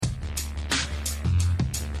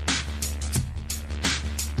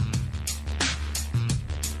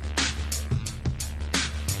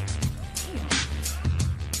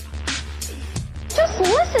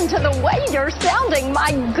listen to the way you're sounding.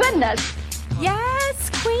 My goodness. Yes,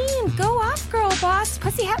 queen. Go off, girl boss.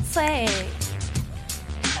 Pussy hat slay.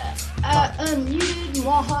 Unmute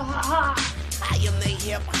moi. I am the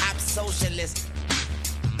hip-hop socialist.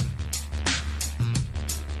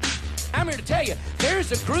 I'm here to tell you,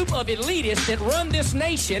 there's a group of elitists that run this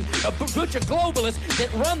nation, a bunch of globalists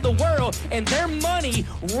that run the world, and their money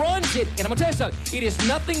runs it. And I'm going to tell you something. It is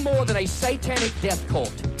nothing more than a satanic death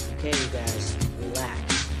cult. Okay, you guys,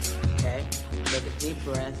 relax. Okay? Take a deep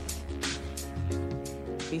breath.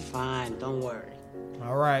 Be fine. Don't worry.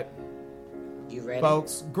 All right. You ready?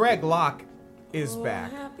 Folks, Greg Locke is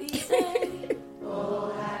back.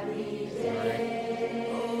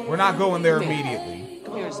 We're not going there immediately.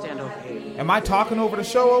 Come here and stand over here. Am I talking over the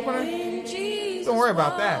show opener? Don't worry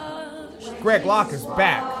about that. Greg Locke is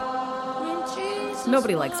back.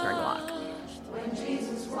 Nobody likes Greg Locke. You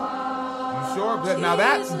sure? Now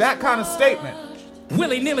that's that kind of statement.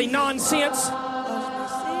 Willy-nilly nonsense.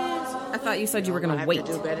 I thought you said you were going to I wait. have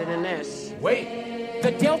to do better than this. Wait.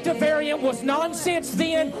 The Delta variant was nonsense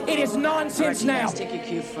then. It is nonsense now. Let's take a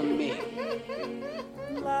cue from me.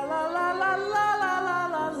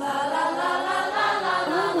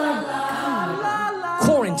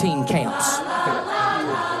 Quarantine camps.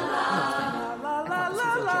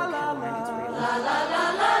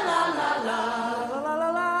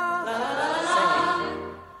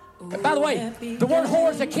 By the way, the word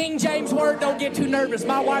whore is a King James word. Don't get too nervous.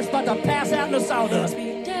 My wife's about to pass out in the sawdust.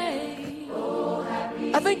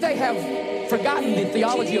 I think they have forgotten the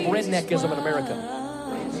theology of redneckism in America.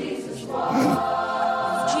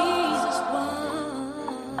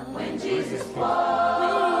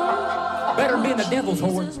 Better than being the devil's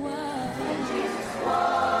whore.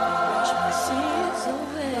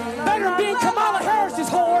 Better than being Kamala Harris's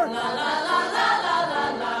whore.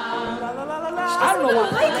 I don't know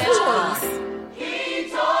what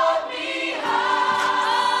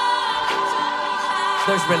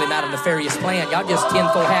There's really not a nefarious plan. Y'all just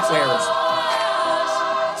tinfoil hat wearers.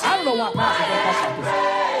 I don't know why pastors don't talk like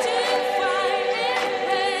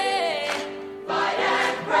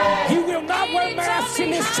this. You will not wear masks in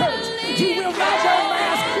this church. You will not wear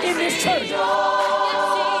masks in this church.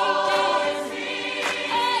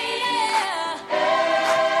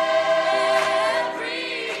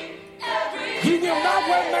 You will not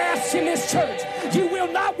wear masks in this church. You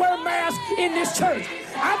will not wear masks in this church.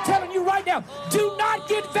 I'm telling you right now, do not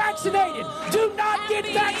get vaccinated. Do not get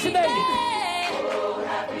vaccinated.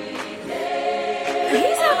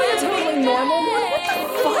 He's having a totally normal one. What the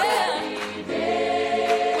fuck?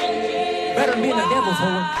 Better than being the devil's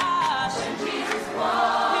whore.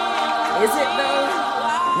 Is it though?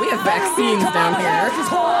 We have vaccines down here.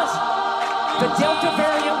 The Delta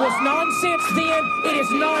variant was nonsense then. It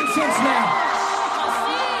is nonsense now.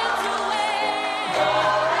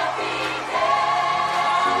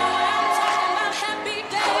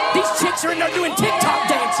 These chicks are in there doing TikTok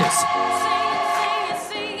dances.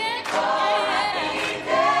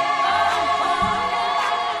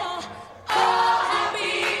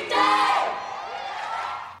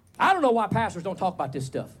 I don't know why pastors don't talk about this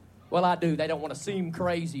stuff. Well, I do. They don't want to seem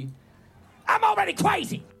crazy. I'm already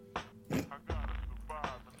crazy.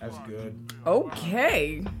 That's good.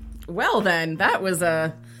 Okay. Well then, that was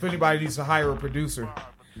If anybody needs to hire a producer.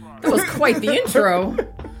 that was quite the intro.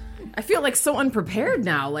 I feel like so unprepared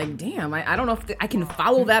now. Like, damn, I don't know if I can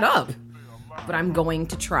follow that up. But I'm going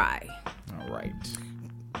to try. All right.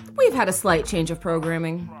 We've had a slight change of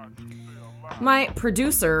programming. My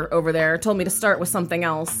producer over there told me to start with something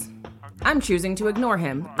else. I'm choosing to ignore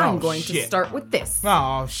him. I'm going to start with this.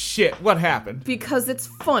 Oh, shit. What happened? Because it's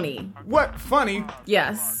funny. What? Funny?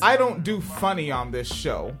 Yes. I don't do funny on this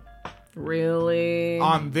show. Really?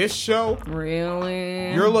 On this show?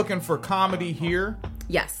 Really? You're looking for comedy here?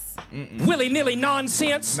 Yes. Willy-nilly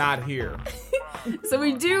nonsense. Not here. So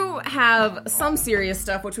we do have some serious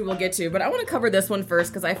stuff, which we will get to, but I want to cover this one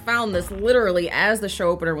first because I found this literally as the show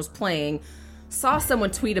opener was playing. Saw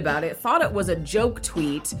someone tweet about it, thought it was a joke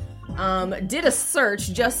tweet, did a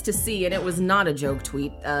search just to see, and it was not a joke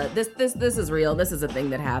tweet. This is real. This is a thing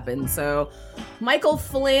that happened. So, Michael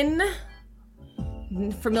Flynn,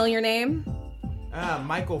 familiar name?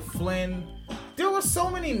 Michael Flynn. There were so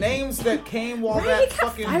many names that came while Right? that He kept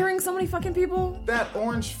fucking firing so many fucking people. that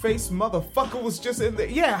orange-faced motherfucker was just in there.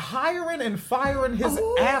 Yeah, hiring and firing his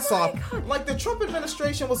ass my off. God. Like the Trump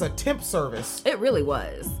administration was a temp service. It really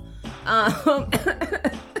was.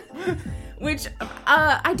 Which,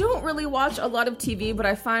 I don't really watch a lot of TV, but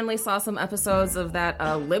I finally saw some episodes of that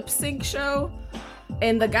lip sync show.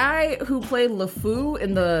 And the guy who played LeFou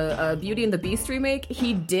in the Beauty and the Beast remake,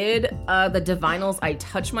 he did the Divinals I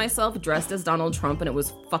Touch Myself dressed as Donald Trump, and it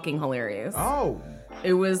was fucking hilarious. Oh.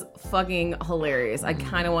 It was fucking hilarious. I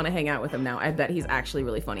kind of want to hang out with him now. I bet he's actually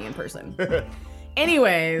really funny in person.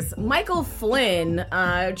 Anyways, Michael Flynn,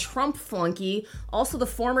 Trump flunky, also the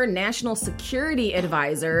former national security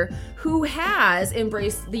advisor who has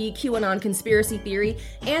embraced the QAnon conspiracy theory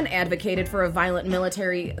and advocated for a violent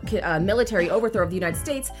military overthrow of the United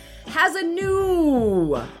States, has a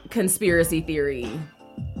new conspiracy theory.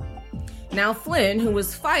 Now, Flynn, who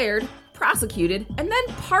was fired, prosecuted, and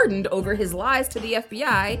then pardoned over his lies to the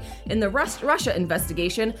FBI in the Russia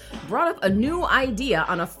investigation, brought up a new idea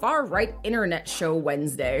on a far-right internet show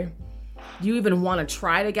Wednesday. Do you even want to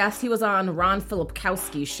try to guess? He was on Ron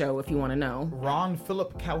Filipkowski's show, if you want to know. Ron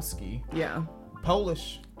Filipkowski. Yeah.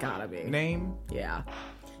 Polish. Gotta be. Name. Yeah.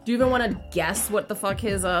 Do you even want to guess what the fuck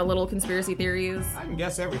his little conspiracy theory is? I can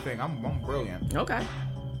guess everything. I'm brilliant. Okay.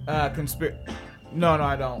 No,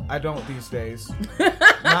 I don't. I don't these days.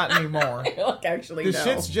 Not anymore. Look, actually, the no.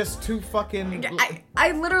 shit's just too fucking...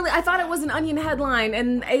 I thought it was an Onion headline,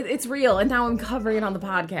 and it's real, and now I'm covering it on the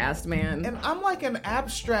podcast, man. And I'm like an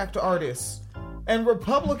abstract artist, and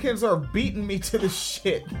Republicans are beating me to the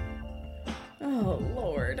shit. Oh,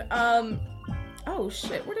 Lord. Oh,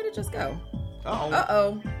 shit. Where did it just go?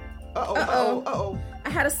 Uh-oh. I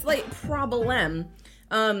had a slight problem.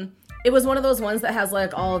 It was one of those ones that has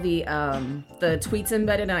like all the tweets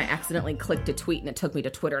embedded, and I accidentally clicked a tweet and it took me to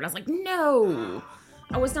Twitter, and I was like, no,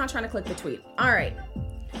 I was not trying to click the tweet. All right.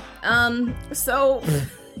 So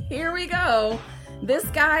here we go. This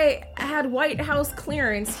guy had White House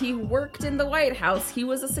clearance. He worked in the White House. He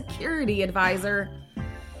was a security advisor.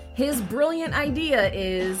 His brilliant idea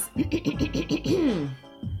is...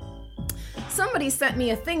 Somebody sent me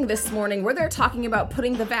a thing this morning where they're talking about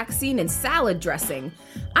putting the vaccine in salad dressing.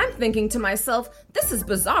 I'm thinking to myself, this is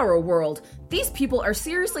bizarro world. These people are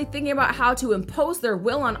seriously thinking about how to impose their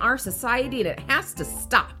will on our society, and it has to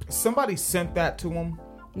stop. Somebody sent that to him?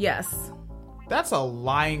 Yes. That's a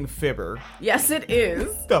lying fibber. Yes, it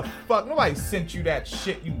is. The fuck? Nobody sent you that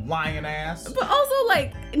shit, you lying ass. But also,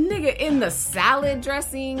 like, nigga, in the salad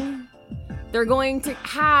dressing, they're going to...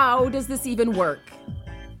 How does this even work?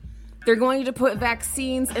 They're going to put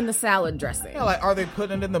vaccines in the salad dressing. Yeah, like, are they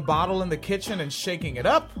putting it in the bottle in the kitchen and shaking it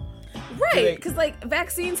up? Right, because, like,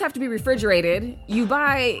 vaccines have to be refrigerated. You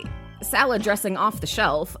buy salad dressing off the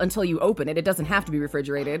shelf until you open it. It doesn't have to be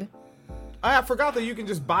refrigerated. I forgot that you can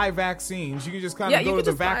just buy vaccines. You can just kind of go to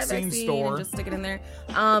the vaccine store and just stick it in there.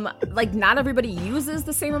 Like, not everybody uses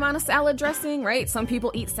the same amount of salad dressing, right? Some people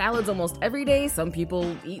eat salads almost every day. Some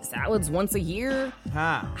people eat salads once a year.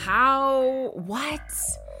 Huh. How? What?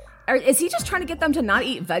 Is he just trying to get them to not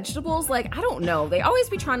eat vegetables? Like, I don't know. They always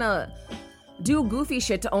be trying to do goofy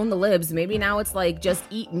shit to own the libs. Maybe now it's like, just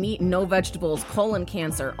eat meat, no vegetables, colon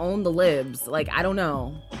cancer, own the libs. Like, I don't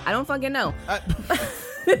know. I don't fucking know.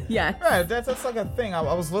 Yeah. Right, that's like a thing. I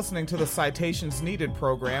was listening to the Citations Needed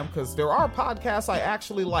program, because there are podcasts I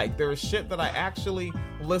actually like. There is shit that I actually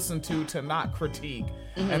listen to not critique.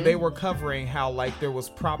 Mm-hmm. And they were covering how, like, there was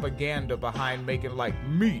propaganda behind making, like,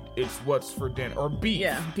 meat, it's what's for dinner. Or beef.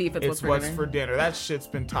 Yeah, beef, it's what's for dinner. That shit's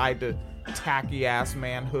been tied to tacky-ass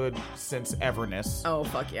manhood since everness. Oh,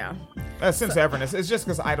 fuck yeah. Since everness. It's just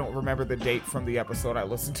because I don't remember the date from the episode I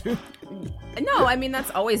listened to. No, I mean,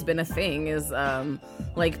 that's always been a thing, is,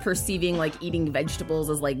 like, perceiving, like, eating vegetables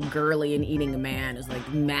as, like, girly and eating a man is, like,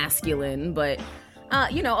 masculine. But,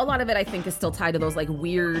 you know, a lot of it, I think, is still tied to those, like,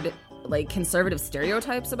 weird, like, conservative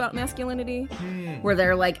stereotypes about masculinity, where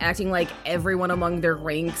they're, like, acting like everyone among their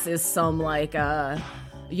ranks is some, like,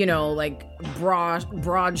 you know, like,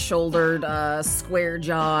 broad-shouldered,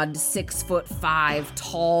 square-jawed, 6'5"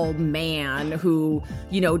 tall man who,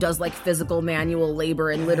 you know, does, like, physical manual labor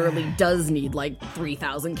and literally does need, like,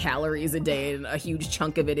 3,000 calories a day, and a huge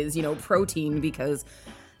chunk of it is, you know, protein because,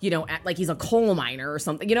 you know, like he's a coal miner or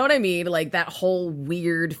something. You know what I mean? Like, that whole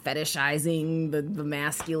weird fetishizing the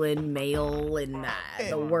masculine male and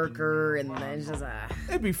the worker, and it's just...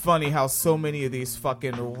 It'd be funny how so many of these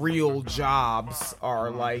fucking real jobs are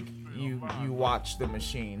like, you watch the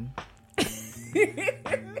machine.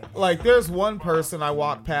 Like, there's one person I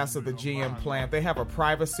walked past at the GM plant. They have a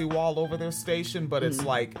privacy wall over their station, but it's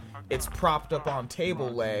like, it's propped up on table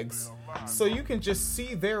legs. So you can just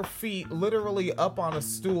see their feet literally up on a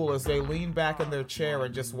stool as they lean back in their chair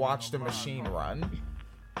and just watch the machine run.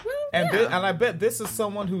 And and I bet this is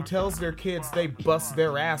someone who tells their kids they bust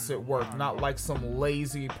their ass at work, not like some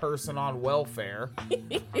lazy person on welfare.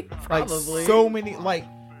 Probably. Like, so many, like,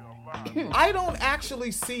 I don't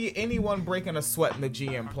actually see anyone breaking a sweat in the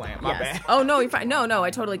GM plant. My bad. Oh, no, you're fine. No, I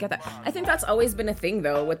totally get that. I think that's always been a thing,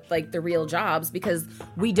 though, with, like, the real jobs, because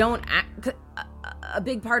we don't a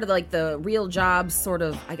big part of, like, the real jobs sort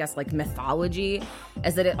of, I guess, like, mythology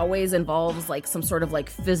is that it always involves, like, some sort of, like,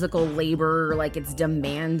 physical labor, like, it's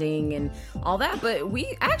demanding and all that, but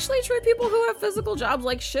we actually treat people who have physical jobs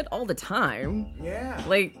like shit all the time. Yeah.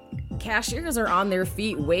 Like, cashiers are on their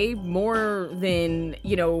feet way more than,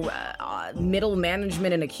 you know, middle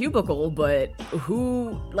management in a cubicle, but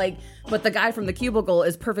but the guy from the cubicle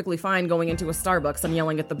is perfectly fine going into a Starbucks and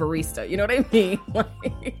yelling at the barista. You know what I mean?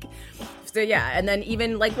 Like, so yeah, and then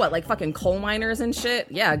even, like, what, like, fucking coal miners and shit?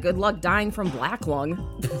 Yeah, good luck dying from black lung.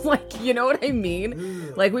 Like, you know what I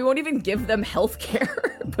mean? Like, we won't even give them health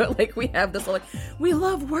care, but, like, we have this, like, we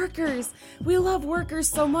love workers. We love workers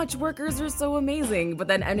so much. Workers are so amazing. But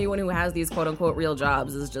then anyone who has these quote-unquote real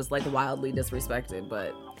jobs is just, like, wildly disrespected,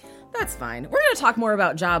 but that's fine. We're gonna talk more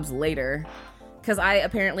about jobs later, because I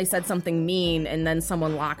apparently said something mean, and then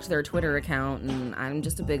someone locked their Twitter account, and I'm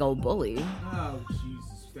just a big old bully. Oh,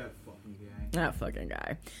 Jesus, that fucking guy. That fucking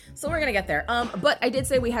guy. So we're gonna get there. But I did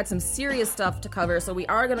say we had some serious stuff to cover, so we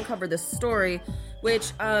are gonna cover this story,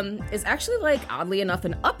 which is actually, like, oddly enough,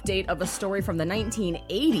 an update of a story from the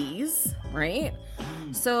 1980s, right?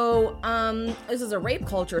 So, this is a rape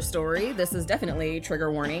culture story. This is definitely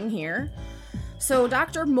trigger warning here. So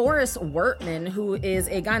Dr. Morris Wortman, who is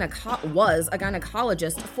was a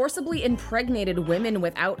gynecologist, forcibly impregnated women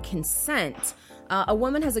without consent. A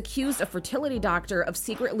woman has accused a fertility doctor of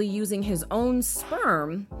secretly using his own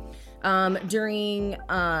sperm during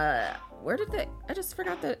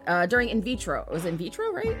during in vitro. It was in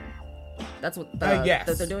vitro, right? That's what yes.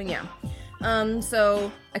 that they're doing, yeah.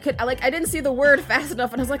 So I didn't see the word fast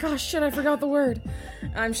enough, and I was like, oh shit, I forgot the word.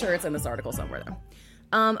 I'm sure it's in this article somewhere though.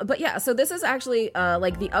 But yeah, so this is actually,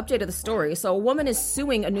 like, the update of the story. So a woman is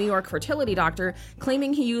suing a New York fertility doctor,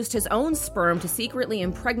 claiming he used his own sperm to secretly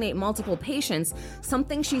impregnate multiple patients,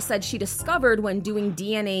 something she said she discovered when doing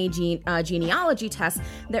DNA genealogy tests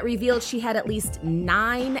that revealed she had at least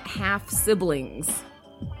 9 half-siblings.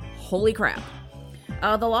 Holy crap.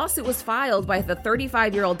 The lawsuit was filed by the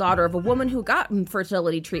 35-year-old daughter of a woman who got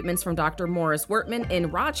fertility treatments from Dr. Morris Wortman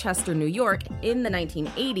in Rochester, New York in the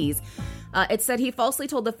 1980s. It said he falsely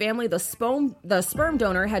told the family the sperm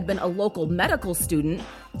donor had been a local medical student.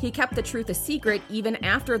 He kept the truth a secret even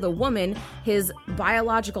after the woman, his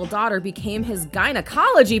biological daughter, became his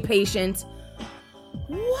gynecology patient.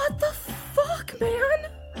 What the fuck, man?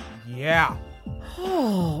 Yeah.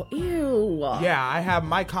 Oh, ew. Yeah, I have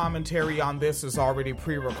my commentary on this is already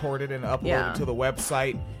pre-recorded and uploaded to the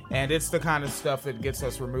website, and it's the kind of stuff that gets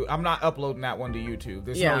us removed. I'm not uploading that one to YouTube.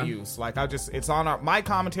 There's no use. Like, it's on my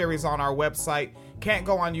commentary is on our website. Can't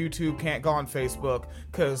go on YouTube, can't go on Facebook,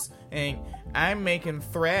 because I'm making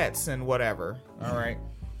threats and whatever. All right.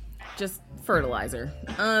 Just fertilizer.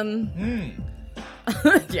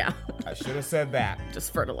 Yeah. I should have said that.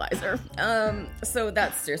 Just fertilizer. So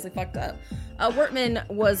that's seriously fucked up. Wortman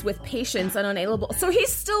was with patients and unable. So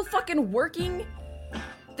he's still fucking working?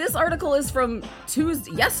 This article is from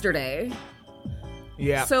yesterday.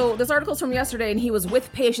 Yeah. So this article's from yesterday, and he was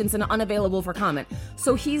with patients and unavailable for comment.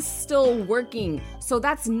 So he's still working. So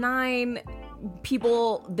that's 9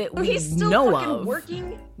 people that we he's still know fucking of.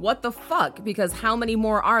 working? What the fuck? Because how many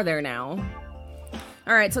more are there now?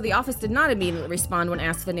 All right, so the office did not immediately respond when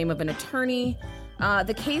asked the name of an attorney.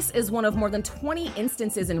 The case is one of more than 20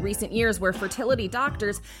 instances in recent years where fertility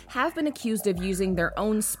doctors have been accused of using their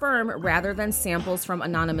own sperm rather than samples from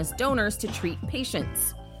anonymous donors to treat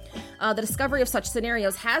patients. The discovery of such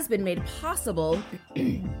scenarios has been made possible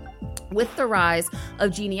with the rise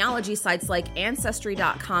of genealogy sites like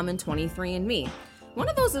Ancestry.com and 23andMe. One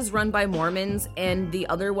of those is run by Mormons, and the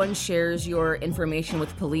other one shares your information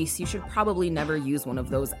with police. You should probably never use one of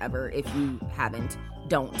those ever. If you haven't,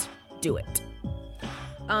 don't do it.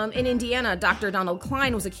 In Indiana, Dr. Donald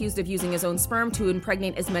Klein was accused of using his own sperm to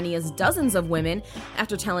impregnate as many as dozens of women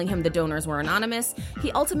after telling him the donors were anonymous.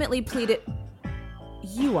 He ultimately pleaded...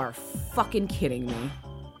 You are fucking kidding me.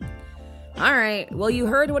 All right, well, you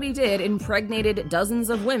heard what he did, impregnated dozens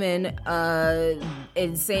of women,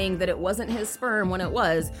 and saying that it wasn't his sperm when it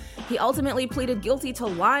was. He ultimately pleaded guilty to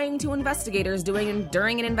lying to investigators during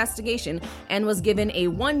an investigation and was given a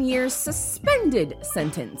 1-year suspended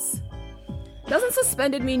sentence. Doesn't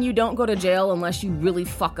suspended mean you don't go to jail unless you really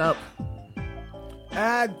fuck up?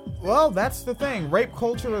 Well, that's the thing. Rape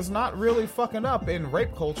culture is not really fucking up in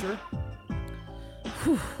rape culture.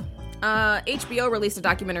 Whew. HBO released a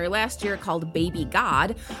documentary last year called Baby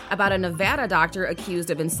God about a Nevada doctor accused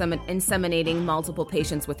of inseminating multiple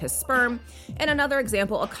patients with his sperm. In another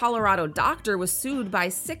example, a Colorado doctor was sued by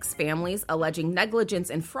 6 families alleging negligence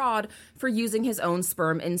and fraud for using his own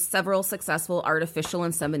sperm in several successful artificial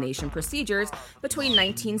insemination procedures between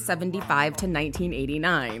 1975 to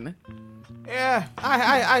 1989. Yeah,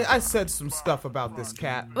 I said some stuff about this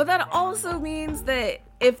cat. But that also means that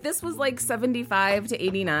if this was like 75 to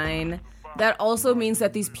 89, that also means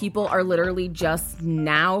that these people are literally just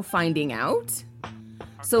now finding out.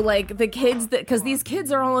 So like the kids because these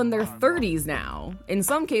kids are all in their 30s now. In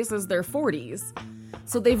some cases, their 40s.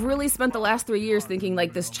 So they've really spent the last 3 years thinking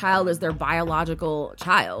like this child is their biological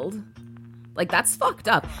child. Like, that's fucked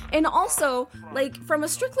up. And also, like, from a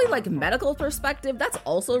strictly, like, medical perspective, that's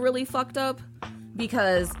also really fucked up.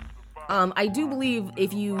 Because I do believe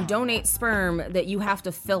if you donate sperm that you have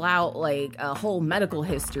to fill out, like, a whole medical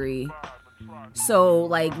history. So,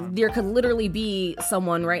 like, there could literally be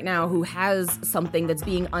someone right now who has something that's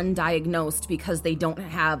being undiagnosed because they don't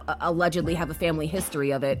allegedly have a family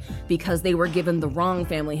history of it because they were given the wrong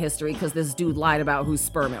family history because this dude lied about whose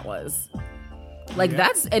sperm it was. Like,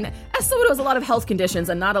 that's, and as someone who has a lot of health conditions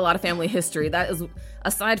and not a lot of family history, that is,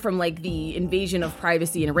 aside from, like, the invasion of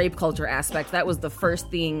privacy and rape culture aspect, that was the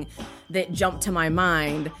first thing that jumped to my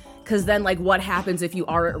mind. Because then, like, what happens if you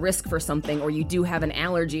are at risk for something or you do have an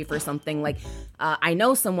allergy for something? Like, I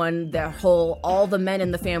know someone, all the men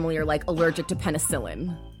in the family are, like, allergic to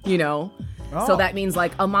penicillin, you know? Oh. So that means,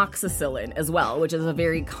 like, amoxicillin as well, which is a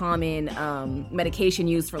very common medication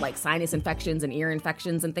used for, like, sinus infections and ear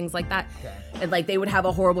infections and things like that. Okay. And, like, they would have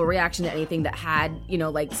a horrible reaction to anything that had, you know,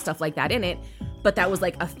 like, stuff like that in it. But that was,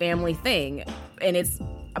 like, a family thing. And it's,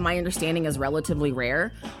 my understanding, is relatively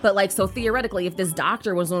rare. But, like, so theoretically, if this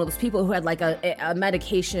doctor was one of those people who had, like, a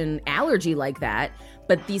medication allergy like that,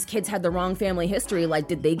 but these kids had the wrong family history, like,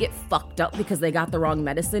 did they get fucked up because they got the wrong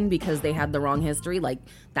medicine because they had the wrong history? Like,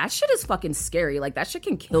 that shit is fucking scary. Like, that shit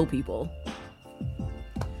can kill people.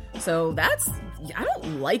 So I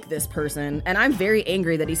don't like this person. And I'm very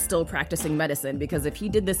angry that he's still practicing medicine, because if he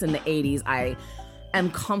did this in the 80s, I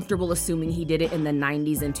am comfortable assuming he did it in the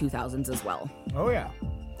 90s and 2000s as well. Oh, yeah.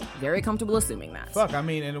 Very comfortable assuming that. Fuck, I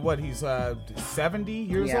mean, and what, he's 70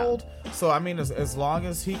 years old? So, I mean, as long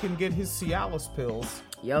as he can get his Cialis pills.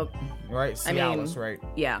 Yep. Right, Cialis, right?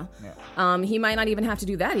 Yeah. He might not even have to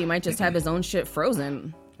do that. He might just have his own shit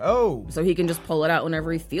frozen. Oh. So he can just pull it out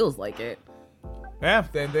whenever he feels like it. Yeah,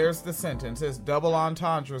 then there's the sentence. It's double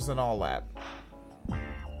entendres and all that.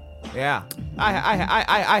 Yeah,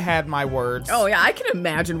 I had my words. Oh yeah, I can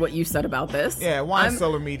imagine what you said about this. Yeah,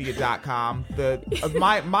 winecellarmedia.com.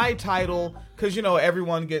 My title, because you know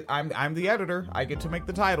everyone I'm the editor. I get to make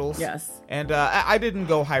the titles. Yes. And I didn't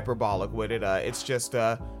go hyperbolic with it. It's just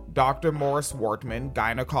Dr. Morris Wortman,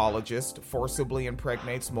 gynecologist, forcibly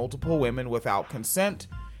impregnates multiple women without consent.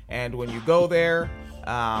 And when you go there,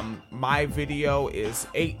 my video is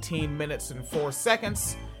 18 minutes and 4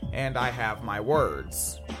 seconds, and I have my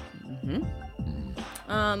words.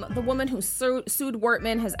 The woman who sued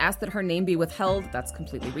Wortman has asked that her name be withheld. That's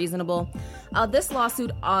completely reasonable. This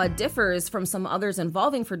lawsuit differs from some others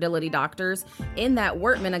involving fertility doctors in that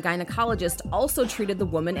Wortman, a gynecologist, also treated the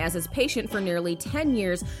woman as his patient for nearly 10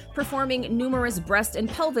 years, performing numerous breast and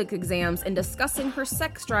pelvic exams and discussing her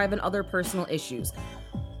sex drive and other personal issues.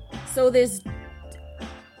 So this...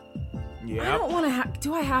 Yep. I don't want to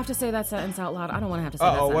do I have to say that sentence out loud? I don't want to have to say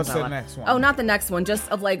that sentence what's out the loud. next one? Oh, not the next one. Just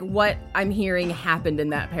of like what I'm hearing happened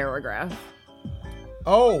in that paragraph.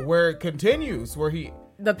 Oh, where it continues, where he...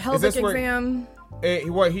 The pelvic exam...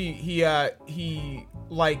 He asked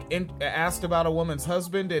about a woman's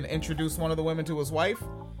husband and introduced one of the women to his wife?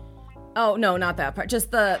 Oh, no, not that part.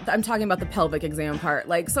 Just I'm talking about the pelvic exam part.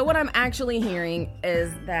 Like, so what I'm actually hearing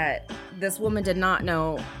is that this woman did not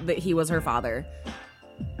know that he was her father.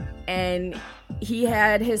 And he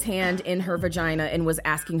had his hand in her vagina and was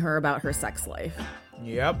asking her about her sex life.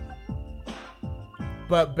 Yep.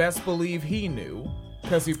 But best believe he knew,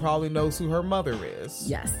 because he probably knows who her mother is.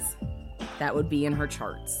 Yes. That would be in her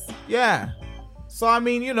charts. Yeah. So, I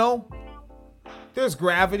mean, you know, there's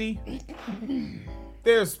gravity.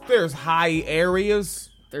 There's high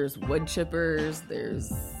areas. There's wood chippers.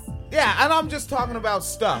 There's... Yeah, and I'm just talking about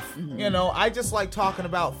stuff. Mm-hmm. You know, I just like talking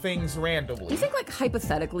about things randomly. Do you think, like,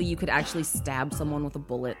 hypothetically, you could actually stab someone with a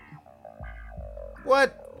bullet?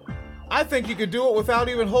 What? I think you could do it without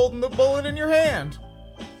even holding the bullet in your hand.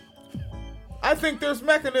 I think there's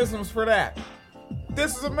mechanisms for that.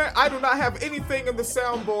 I do not have anything in the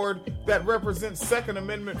soundboard that represents Second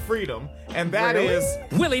Amendment freedom, and that is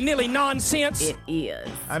willy-nilly nonsense. It is.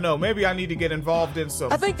 I know, maybe I need to get involved in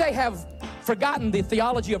some... I think they have forgotten the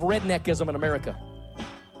theology of redneckism in America.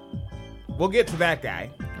 We'll get to that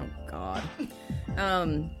guy. Oh, God.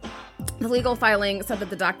 The legal filing said that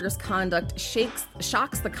the doctor's conduct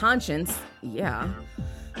shocks the conscience. Yeah.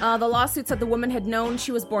 The lawsuit said the woman had known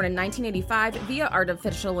she was born in 1985 via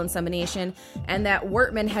artificial insemination, and that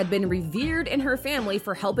Wortman had been revered in her family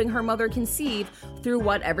for helping her mother conceive through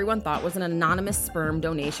what everyone thought was an anonymous sperm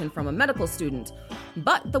donation from a medical student.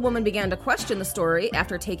 But the woman began to question the story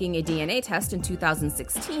after taking a DNA test in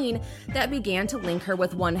 2016 that began to link her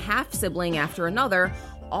with one half-sibling after another,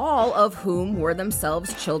 all of whom were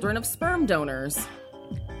themselves children of sperm donors.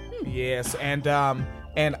 Yes, and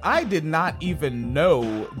I did not even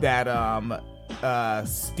know that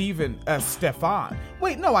Stefan.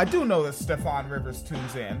 Wait, no, I do know that Stefan Rivers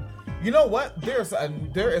tunes in. You know what? There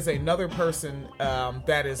is another person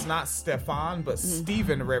that is not Stefan, but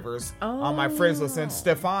Steven Rivers on my friends list. And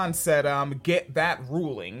Stefan said, "Get that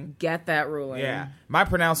ruling." Get that ruling. Yeah. Am I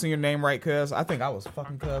pronouncing your name right, cuz? I think I was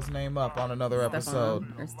fucking cuz name up on another episode.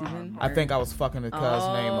 Or Steven? I think I was fucking the cuz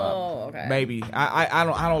name up. Okay. Maybe. I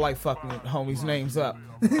don't like fucking homies' names up.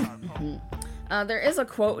 There is a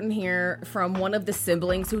quote in here from one of the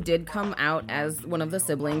siblings who did come out as one of the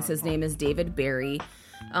siblings. His name is David Barry,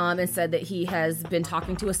 and said that he has been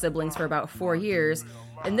talking to his siblings for about 4 years.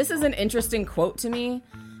 And this is an interesting quote to me.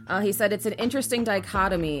 He said, "It's an interesting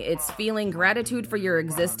dichotomy. It's feeling gratitude for your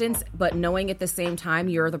existence, but knowing at the same time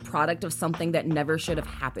you're the product of something that never should have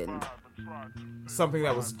happened." Something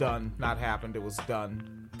that was done, not happened, it was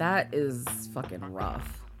done. That is fucking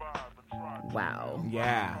rough. Wow.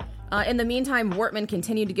 Yeah. In the meantime, Wortman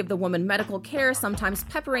continued to give the woman medical care, sometimes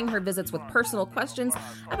peppering her visits with personal questions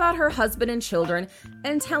about her husband and children,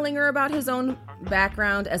 and telling her about his own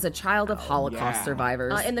background as a child of Holocaust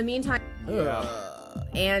survivors. In the meantime,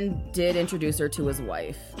 and did introduce her to his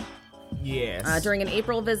wife. Yes. During an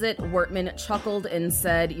April visit, Wortman chuckled and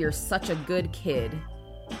said, "You're such a good kid."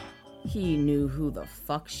 He knew who the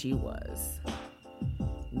fuck she was.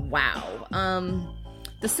 Wow.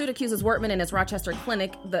 The suit accuses Wortman and his Rochester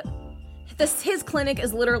clinic. His clinic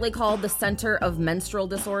is literally called the Center of Menstrual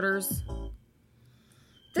Disorders.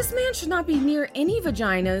 This man should not be near any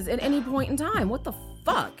vaginas at any point in time. What the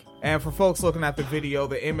fuck? And for folks looking at the video,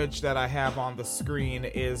 the image that I have on the screen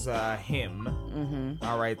is him. Mm-hmm.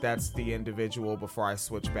 All right, that's the individual before I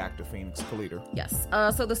switch back to Phoenix Calida. Yes.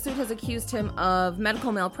 So the suit has accused him of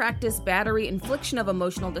medical malpractice, battery, infliction of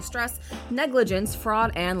emotional distress, negligence,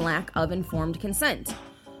 fraud, and lack of informed consent.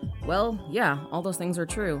 Well, yeah, all those things are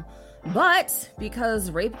true. But because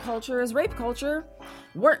rape culture is rape culture,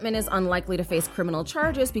 Wortman is unlikely to face criminal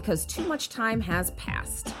charges because too much time has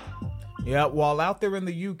passed. Yeah, while out there in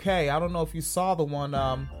the UK, I don't know if you saw the one,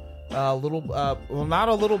 not a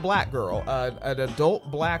little black girl, an adult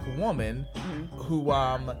black woman who,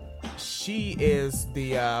 she is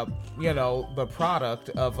the product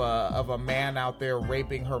of a man out there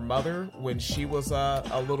raping her mother when she was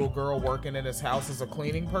a little girl working in his house as a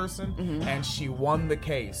cleaning person, and she won the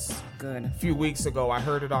case. Good. A few weeks ago, I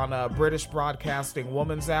heard it on British Broadcasting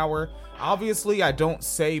Woman's Hour. Obviously, I don't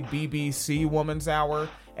say BBC Woman's Hour,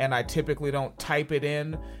 and I typically don't type it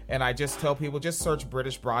in, and I just tell people, just search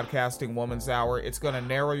British Broadcasting Woman's Hour. It's going to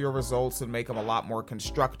narrow your results and make them a lot more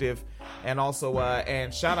constructive. And also,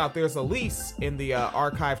 and shout out, there's Elise in the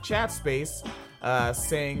archive chat space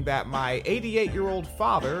saying that my 88-year-old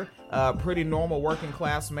father, pretty normal working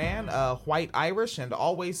class man, white Irish, and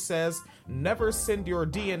always says, never send your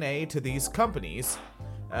DNA to these companies.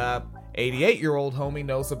 88-year-old homie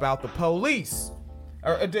knows about the police.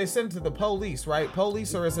 Or they send it to the police, right?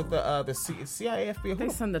 Police, or is it the CIA, FBI? They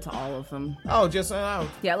send it to all of them. Oh, just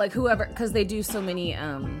yeah, like whoever, because they do so many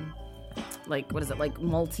like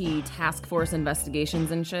multi-task force investigations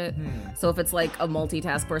and shit. So if it's like a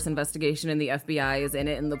multi-task force investigation and the FBI is in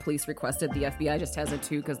it and the police requested, the FBI just has it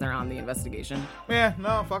too because they're on the investigation. Yeah,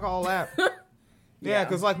 no, fuck all that. Yeah,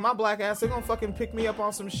 because like my black ass, they're gonna fucking pick me up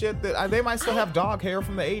on some shit that they might still have dog hair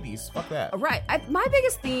from the 80s. Fuck that. Right. My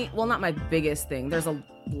biggest thing, well, not my biggest thing. There's a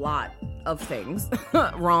lot of things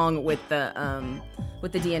wrong with the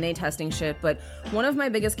DNA testing shit, but one of my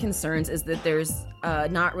biggest concerns is that there's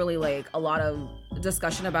not really like a lot of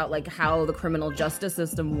discussion about like how the criminal justice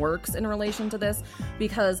system works in relation to this,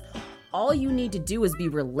 because all you need to do is be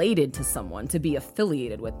related to someone to be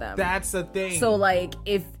affiliated with them. That's the thing. So like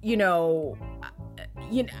if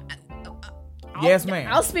yes, ma'am.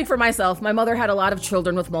 I'll speak for myself. My mother had a lot of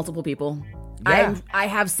children with multiple people. Yeah. I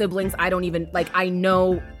have siblings. I don't even, like, I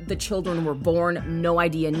know the children were born, no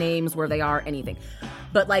idea names, where they are, anything.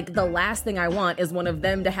 But, like, the last thing I want is one of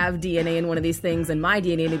them to have DNA in one of these things and my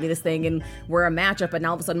DNA to be this thing, and we're a matchup, and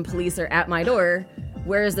all of a sudden police are at my door.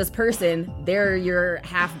 Where is this person? They're your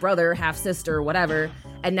half brother, half sister, whatever.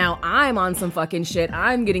 And now I'm on some fucking shit.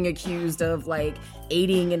 I'm getting accused of, like,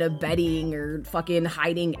 aiding and abetting or fucking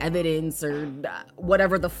hiding evidence or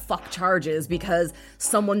whatever the fuck charges because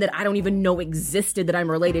someone that I don't even know existed that I'm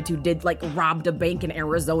related to did, like, robbed a bank in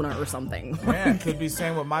Arizona or something. Yeah, it could be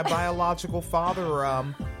same with my biological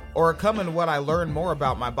father, or coming to what I learned more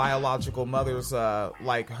about my biological mother's,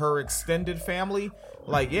 like, her extended family.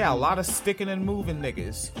 Like, yeah, a lot of sticking and moving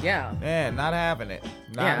niggas. Yeah. Yeah, not having it.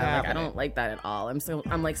 Not having like, I don't like that at all.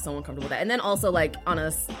 I'm like so uncomfortable with that. And then also, like, on a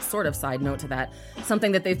sort of side note to that,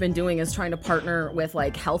 something that they've been doing is trying to partner with,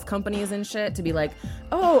 like, health companies and shit to be like,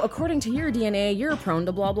 oh, according to your DNA, you're prone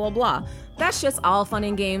to blah, blah, blah. That's just all fun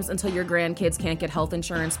and games until your grandkids can't get health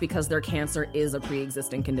insurance because their cancer is a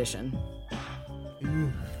pre-existing condition.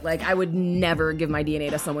 Like, I would never give my DNA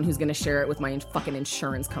to someone who's going to share it with my fucking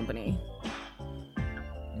insurance company.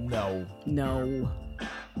 No.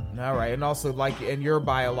 All right, and also, like, and your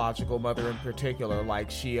biological mother in particular,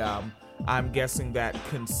 like, she, I'm guessing that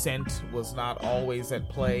consent was not always at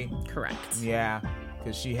play. Correct. Yeah,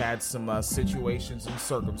 because she had some situations and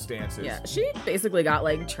circumstances. Yeah, she basically got,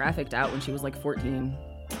 like, trafficked out when she was, like, 14.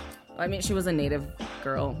 I mean, she was a native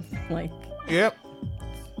girl, like. Yep.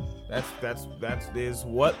 That is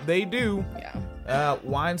what they do. Yeah.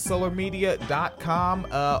 WineCellarMedia.com.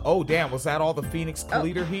 Oh, damn, was that all the Phoenix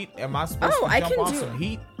Collider heat? Am I supposed to jump on some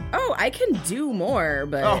heat? Oh, I can do more,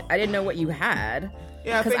 but I didn't know what you had.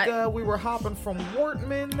 Yeah, I think we were hopping from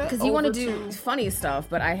Wortman. Because you want to do funny stuff,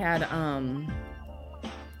 but I had,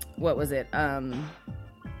 what was it?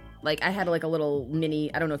 Like, I had, like, a little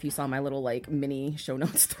mini, I don't know if you saw my little, like, mini show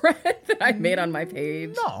notes thread that I made on my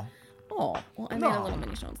page. No. Oh, well, I made a little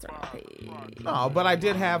mini show notes thread on my page. No, but I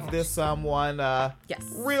did have this one, yes.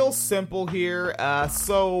 Real simple here.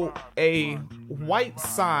 So, a white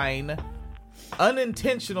sign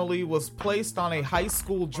unintentionally was placed on a high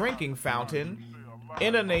school drinking fountain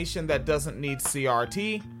in a nation that doesn't need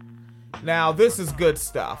CRT. Now, this is good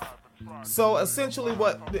stuff. So essentially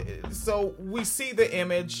so we see the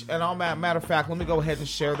image, and matter of fact, let me go ahead and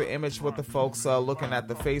share the image with the folks looking at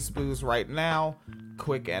the Facebooks right now,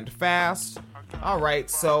 quick and fast. All right,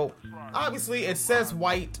 so obviously it says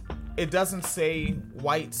white. It doesn't say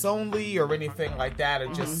whites only or anything like that.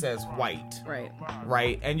 It just says white.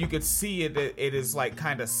 Right. And you could see it is like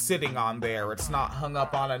kind of sitting on there. It's not hung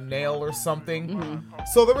up on a nail or something.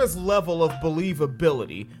 So there is level of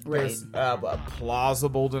believability. Right. There's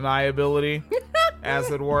plausible deniability, as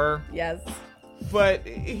it were. Yes. But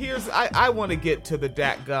here's, I want to get to the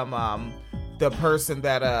dadgum, the person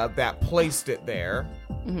that placed it there.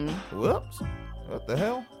 Whoops. What the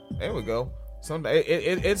hell? There we go.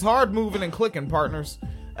 It's hard moving and clicking, partners.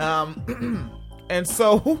 And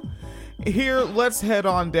so here, let's head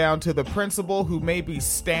on down to the principal, who may be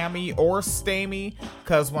Stammy or Stamey,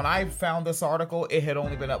 because when I found this article, it had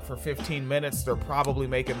only been up for 15 minutes. They're probably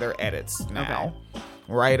making their edits now. Okay.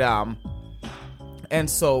 Right? And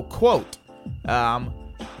so, quote,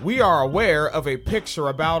 we are aware of a picture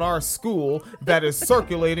about our school that is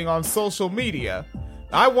circulating on social media.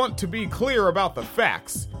 I want to be clear about the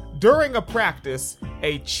facts. During a practice,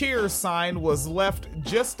 a cheer sign was left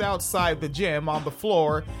just outside the gym on the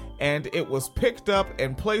floor, and it was picked up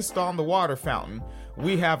and placed on the water fountain.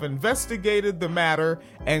 We have investigated the matter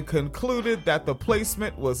and concluded that the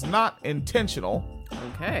placement was not intentional.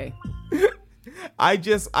 Okay.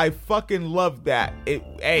 I fucking love that.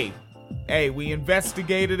 Hey, we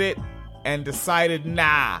investigated it and decided,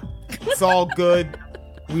 nah, it's all good.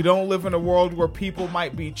 We don't live in a world where people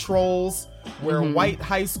might be trolls, where white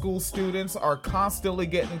high school students are constantly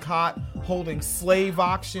getting caught holding slave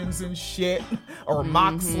auctions and shit, or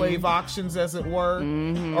mock slave auctions, as it were,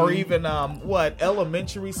 or even,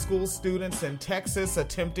 elementary school students in Texas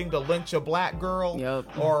attempting to lynch a black girl,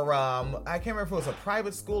 or, I can't remember if it was a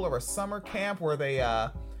private school or a summer camp where they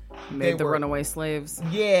made the runaway slaves.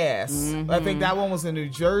 Yes. I think that one was in New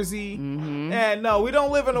Jersey. And no, we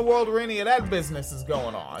don't live in a world where any of that business is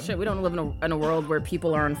going on. Shit, we don't live in a world where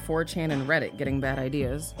people are on 4chan and Reddit getting bad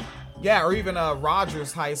ideas. Yeah, or even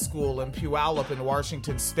Rogers High School in Puyallup in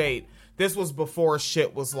Washington State. This was before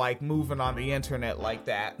shit was like moving on the internet like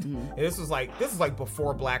that. This is like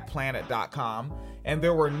before BlackPlanet.com, and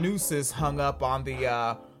there were nooses hung up on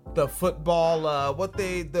the football,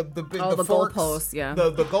 the goalposts, yeah.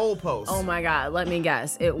 The goalposts. Oh my God, let me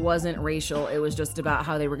guess. It wasn't racial. It was just about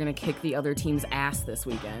how they were going to kick the other team's ass this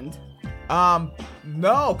weekend.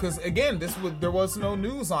 No, because again, there was no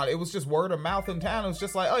news on it. It was just word of mouth in town. It was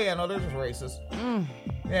just like, oh yeah, no, they're just racist.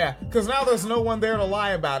 Yeah, because now there's no one there to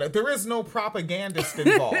lie about it. There is no propagandist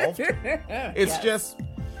involved. It's just,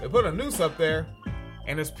 they put a noose up there,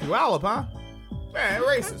 and it's Puyallup, huh? Man,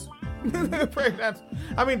 racist.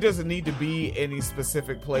 I mean, does it need to be any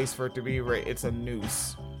specific place for it to be it's a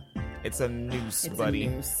noose. It's a noose, buddy. A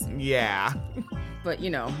noose. Yeah. But, he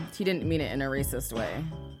didn't mean it in a racist way.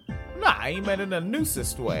 Nah, he meant it in a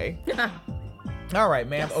noosest way. All right,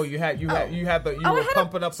 ma'am. Yes. Oh, you were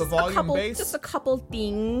pumping up the volume bass? Just a couple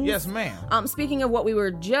things. Yes, ma'am. Speaking of what we were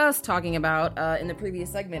just talking about in the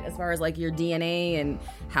previous segment, as far as like your DNA and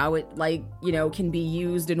how it can be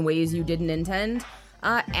used in ways you didn't intend,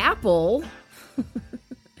 Apple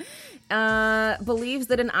believes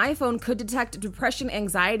that an iPhone could detect depression,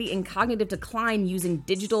 anxiety, and cognitive decline using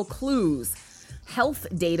digital clues. Health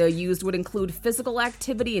data used would include physical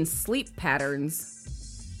activity and sleep patterns.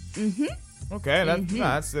 Okay,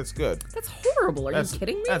 that's good. That's horrible. Are you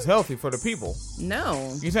kidding me? That's healthy for the people.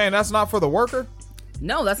 No. You saying that's not for the worker?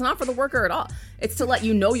 No, that's not for the worker at all. It's to let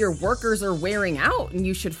you know your workers are wearing out and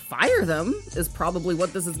you should fire them, is probably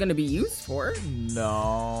what this is going to be used for.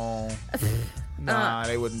 No. Nah,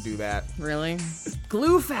 they wouldn't do that. Really?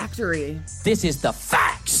 Glue factory. This is the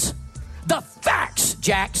facts. The facts,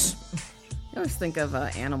 Jax. I always think of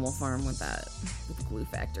Animal Farm with the glue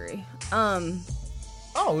factory.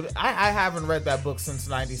 Oh, I haven't read that book since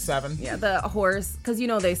 97. Yeah, the horse, because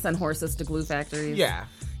they send horses to glue factories. Yeah.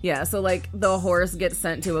 Yeah, so the horse gets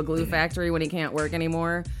sent to a glue factory when he can't work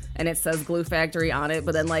anymore, and it says glue factory on it,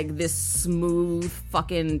 but then this smooth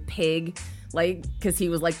fucking pig, because he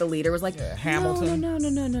was the leader, was Hamilton.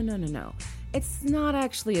 No. It's not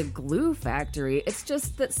actually a glue factory. It's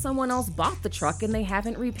just that someone else bought the truck and they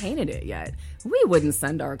haven't repainted it yet. We wouldn't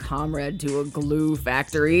send our comrade to a glue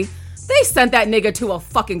factory. They sent that nigga to a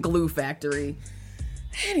fucking glue factory.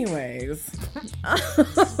 Anyways.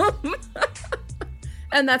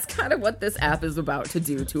 And that's kind of what this app is about to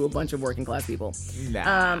do to a bunch of working class people.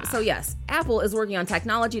 Nah. So yes, Apple is working on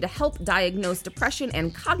technology to help diagnose depression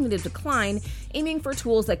and cognitive decline, aiming for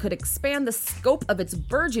tools that could expand the scope of its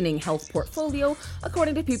burgeoning health portfolio,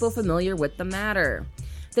 according to people familiar with the matter.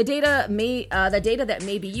 The data that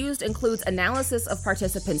may be used includes analysis of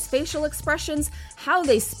participants' facial expressions, how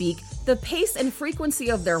they speak, the pace and frequency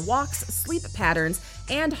of their walks, sleep patterns,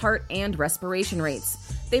 and heart and respiration rates.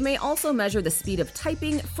 They may also measure the speed of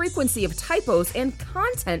typing, frequency of typos, and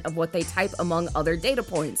content of what they type, among other data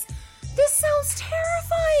points. This sounds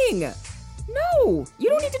terrifying! No, you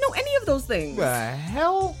don't need to know any of those things. The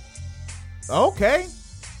hell? Okay.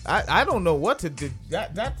 I don't know what to do.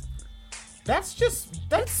 That's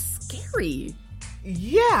scary.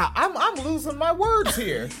 Yeah, I'm losing my words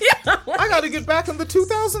here. Yeah. I gotta get back in the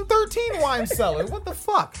 2013 wine cellar. What the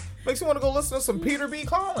fuck? Makes me want to go listen to some Peter B.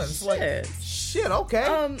 Collins. Shit,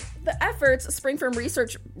 okay. The efforts spring from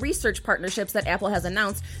research partnerships that Apple has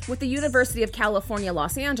announced with the University of California,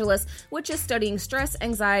 Los Angeles, which is studying stress,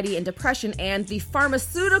 anxiety, and depression, and the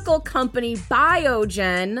pharmaceutical company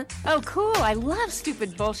Biogen. Oh, cool. I love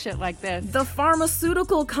stupid bullshit like this. The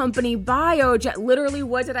pharmaceutical company Biogen. Literally,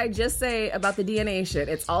 what did I just say about the DNA shit?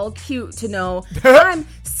 It's all cute to know I'm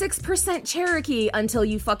 6% Cherokee until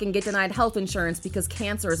you fucking get denied health insurance because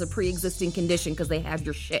cancer is a pre-existing condition because they have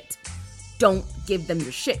your shit. Don't give them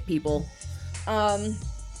your shit, people.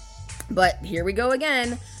 But here we go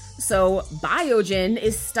again. So Biogen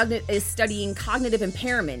is studying cognitive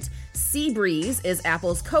impairment. Seabreeze is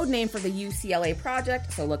Apple's code name for the UCLA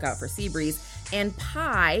project, so look out for Seabreeze. And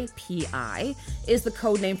Pi, is the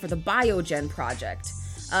code name for the Biogen project.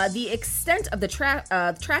 The extent of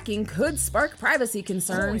the tracking could spark privacy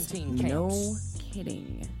concerns. No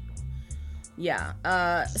kidding.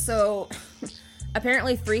 Yeah, so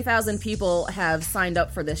apparently 3,000 people have signed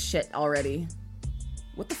up for this shit already.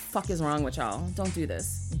 What the fuck is wrong with y'all? Don't do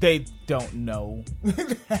this. They don't know.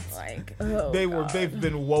 God. They've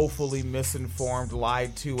been woefully misinformed,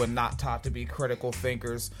 lied to, and not taught to be critical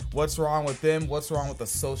thinkers. What's wrong with them? What's wrong with the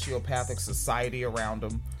sociopathic society around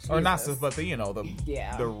them? Jesus. Or not, but the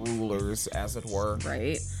rulers, as it were.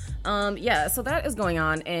 Right. So that is going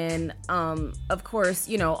on, and of course,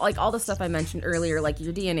 all the stuff I mentioned earlier,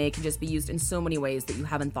 your DNA can just be used in so many ways that you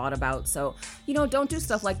haven't thought about, so, don't do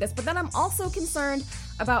stuff like this. But then I'm also concerned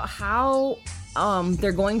about how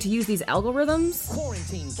they're going to use these algorithms.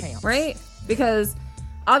 Quarantine camp. Right? Because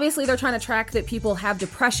obviously they're trying to track that people have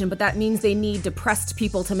depression, but that means they need depressed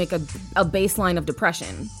people to make a baseline of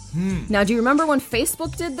depression. Now, do you remember when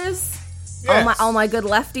Facebook did this? Yes. All my good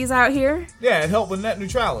lefties out here? Yeah, it helped with net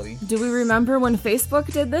neutrality. Do we remember when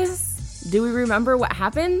Facebook did this? Do we remember what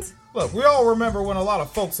happened? Look, we all remember when a lot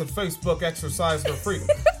of folks at Facebook exercised their freedom.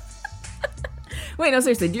 Wait, no,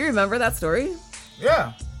 seriously, do you remember that story?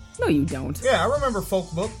 Yeah. No, you don't. Yeah, I remember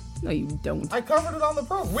Folk Book. No, you don't. I covered it on the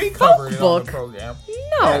program. We covered it on Book? the program.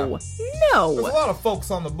 No, no. There's a lot of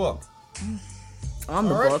folks on the book. On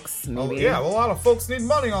the All right? books, maybe. Oh, yeah, well, a lot of folks need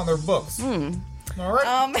money on their books. All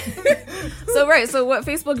right. So what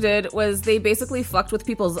Facebook did was they basically fucked with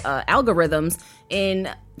people's algorithms in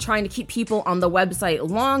trying to keep people on the website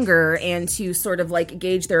longer and to sort of like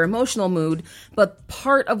gauge their emotional mood. But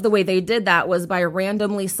part of the way they did that was by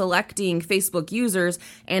randomly selecting Facebook users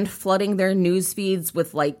and flooding their news feeds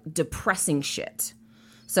with like depressing shit.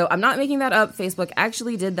 So I'm not making that up. Facebook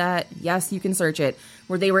actually did that. Yes, you can search it.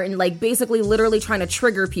 Where they were in like basically literally trying to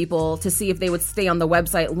trigger people to see if they would stay on the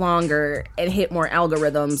website longer and hit more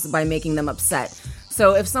algorithms by making them upset.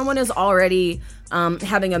 So if someone is already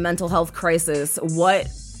having a mental health crisis, what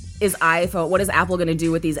is Apple going to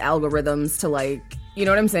do with these algorithms to like, you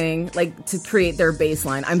know what I'm saying? Like to create their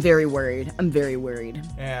baseline. I'm very worried.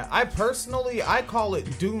 Yeah, I call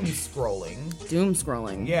it doom scrolling. Doom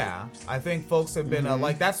scrolling. Yeah, I think folks have been,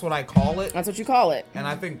 like, that's what I call it. That's what you call it. And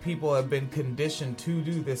I think people have been conditioned to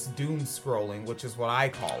do this doom scrolling, which is what I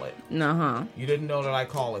call it. Uh-huh. You didn't know that I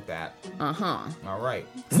call it that. Uh-huh. All right.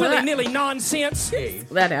 Willy-nilly nonsense. Hey.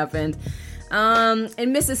 That happened.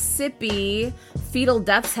 In Mississippi, fetal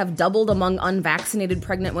deaths have doubled among unvaccinated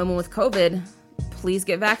pregnant women with COVID. Please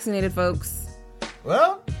get vaccinated, folks.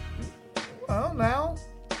 Well, now,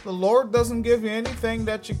 the Lord doesn't give you anything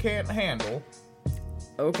that you can't handle.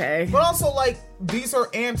 Okay. But also, like, these are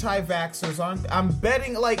anti-vaxxers. I'm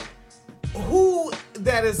betting, like, who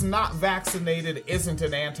that is not vaccinated isn't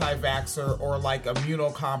an anti-vaxxer or, like,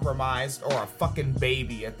 immunocompromised or a fucking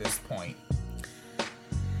baby at this point.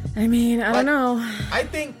 I mean, I don't know. I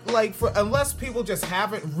think, like, unless people just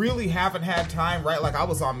haven't had time, right? Like, I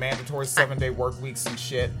was on mandatory 7-day work weeks and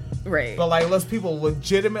shit. Right. But, like, unless people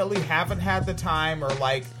legitimately haven't had the time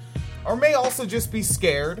or may also just be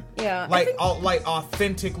scared. Yeah. Like,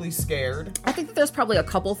 authentically scared. I think that there's probably a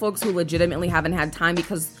couple folks who legitimately haven't had time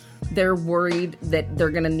because they're worried that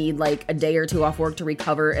they're going to need, like, a day or two off work to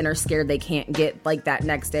recover and are scared they can't get, like, that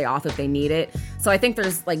next day off if they need it. So I think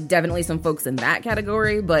there's, like, definitely some folks in that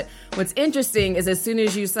category. But what's interesting is as soon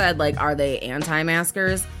as you said, like, are they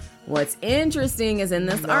anti-maskers? What's interesting is in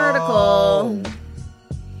this article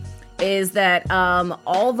is that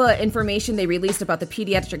all the information they released about the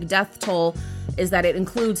pediatric death toll is that it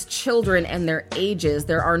includes children and their ages.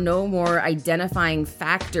 There are no more identifying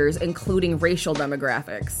factors, including racial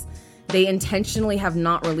demographics. They intentionally have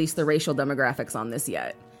not released the racial demographics on this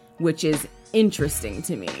yet, which is interesting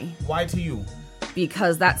to me. Why to you?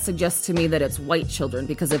 Because that suggests to me that it's white children,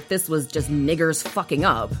 because if this was just niggers fucking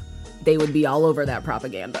up, they would be all over that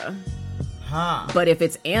propaganda. Huh. But if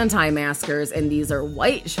it's anti-maskers and these are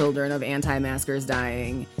white children of anti-maskers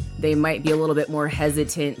dying, they might be a little bit more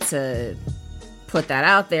hesitant to put that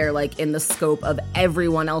out there, like in the scope of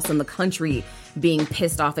everyone else in the country being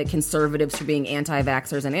pissed off at conservatives for being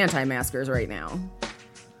anti-vaxxers and anti-maskers right now.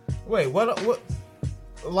 Wait, what?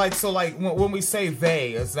 Like, so, like, when we say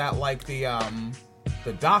they, is that like the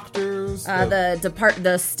doctors?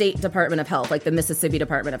 The State Department of Health, like the Mississippi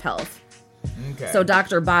Department of Health. Okay. So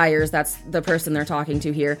Dr. Byers, that's the person they're talking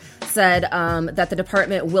to here, said that the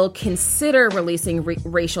department will consider releasing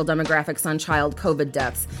racial demographics on child COVID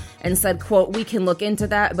deaths and said, quote, "We can look into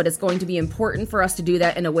that, but it's going to be important for us to do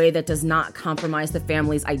that in a way that does not compromise the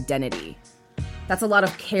family's identity." That's a lot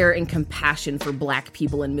of care and compassion for black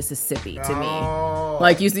people in Mississippi to me.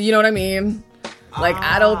 Like, you know what I mean? Like,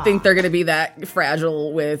 I don't think they're going to be that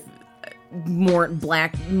fragile with more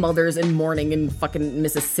black mothers in mourning in fucking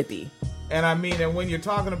Mississippi. And I mean, and when you're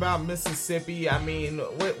talking about Mississippi, I mean,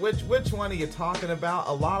 which one are you talking about?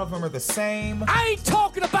 A lot of them are the same. I ain't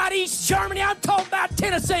talking about East Germany. I'm talking about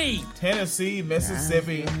Tennessee. Tennessee,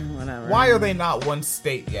 Mississippi. Whatever. Why are they not one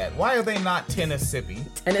state yet? Why are they not Tennessee?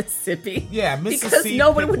 Tennessee? Yeah, Mississippi. Because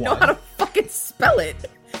nobody would know how to fucking spell it.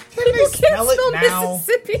 Can they spell it now?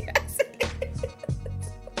 Mississippi.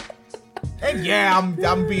 And yeah,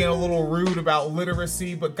 I'm being a little rude about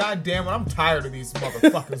literacy, but goddamn it, I'm tired of these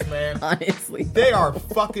motherfuckers, man. Honestly. They are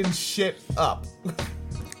fucking shit up.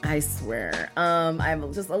 I swear. I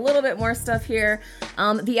have just a little bit more stuff here.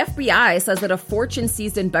 The FBI says that a fortune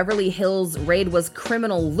seized in Beverly Hills raid was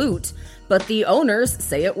criminal loot, but the owners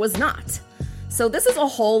say it was not. So this is a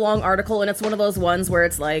whole long article, and it's one of those ones where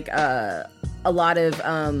it's like a lot of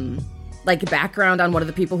like background on one of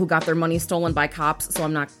the people who got their money stolen by cops. So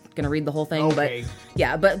I'm not going to read the whole thing, Okay.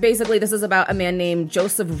 but basically this is about a man named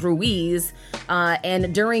Joseph Ruiz,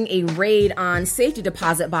 and during a raid on safety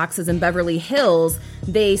deposit boxes in Beverly Hills,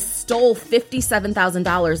 they stole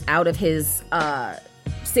 $57,000 out of his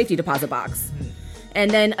safety deposit box.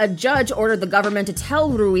 And then a judge ordered the government to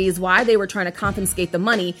tell Ruiz why they were trying to confiscate the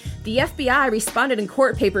money. The FBI responded in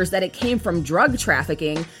court papers that it came from drug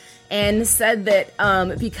trafficking and said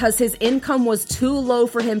that because his income was too low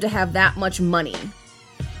for him to have that much money.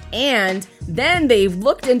 And then they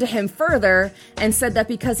looked into him further and said that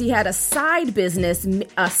because he had a side business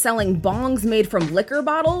selling bongs made from liquor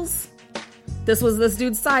bottles, this was this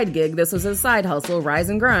dude's side gig, this was his side hustle, rise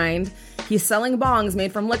and grind. He's selling bongs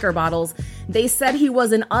made from liquor bottles. They said he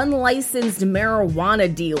was an unlicensed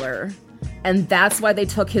marijuana dealer. And that's why they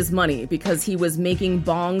took his money, because he was making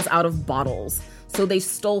bongs out of bottles. So they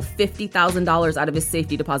stole $50,000 out of his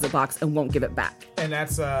safety deposit box and won't give it back. And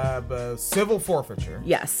that's civil forfeiture.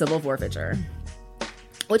 Yes, civil forfeiture.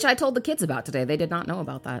 Which I told the kids about today. They did not know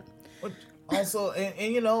about that. Also,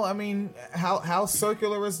 and you know, I mean, how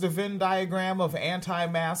circular is the Venn diagram of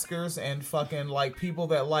anti-maskers and fucking, like, people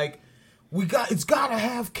that, like, it's gotta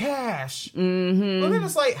have cash. Mm-hmm. But then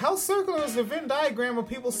it's like, how circular is the Venn diagram of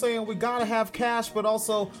people saying we gotta have cash, but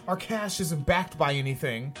also our cash isn't backed by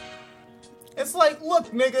anything? It's like,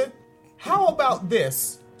 look, nigga, how about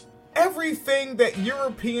this? Everything that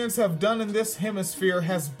Europeans have done in this hemisphere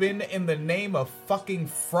has been in the name of fucking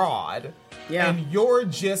fraud. Yeah. And you're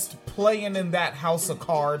just playing in that house of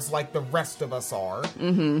cards like the rest of us are.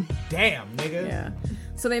 Mm-hmm. Damn, nigga. Yeah.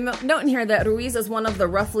 So they note in here that Ruiz is one of the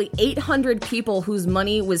roughly 800 people whose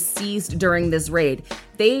money was seized during this raid.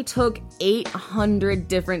 They took 800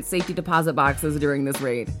 different safety deposit boxes during this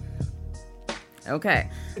raid. Okay.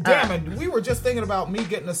 Damn it, we were just thinking about me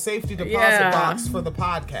getting a safety deposit box for the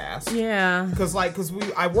podcast. Yeah. Because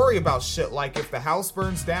I worry about shit like if the house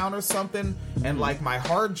burns down or something and like my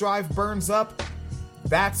hard drive burns up,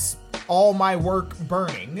 that's all my work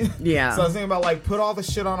burning. Yeah. So I was thinking about like put all the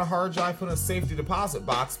shit on a hard drive, put in a safety deposit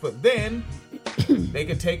box, but then they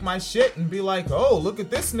could take my shit and be like, oh, look at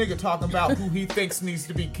this nigga talking about who he thinks needs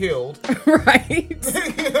to be killed. Right.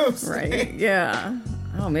 You know what I'm right. saying? Yeah.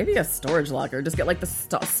 Oh, maybe a storage locker. Just get like the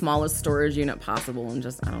smallest storage unit possible and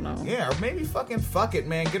just, I don't know. Yeah, or maybe fuck it,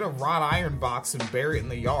 man. Get a wrought iron box and bury it in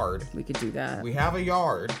the yard. We could do that. We have a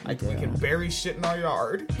yard. We can bury shit in our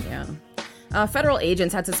yard. Yeah. Federal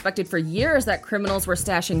agents had suspected for years that criminals were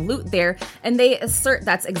stashing loot there, and they assert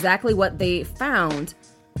that's exactly what they found.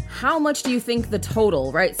 How much do you think the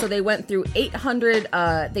total, right? So they went through 800,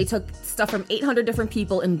 they took stuff from 800 different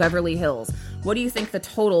people in Beverly Hills. What do you think the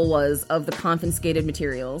total was of the confiscated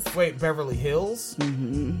materials? Wait, Beverly Hills?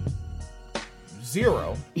 Mm-hmm.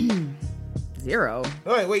 Zero. Zero?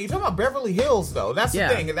 Wait, you're talking about Beverly Hills, though. That's the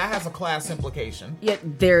thing. That has a class implication. Yeah,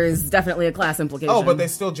 there's definitely a class implication. Oh, but they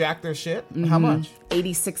still jack their shit? Mm-hmm. How much?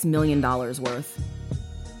 $86 million worth.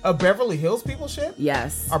 Of Beverly Hills people shit?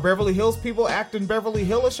 Yes. Are Beverly Hills people acting Beverly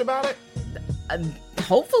Hillish about it?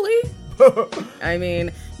 Hopefully. I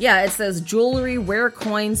mean, yeah, it says jewelry, rare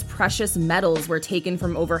coins, precious metals were taken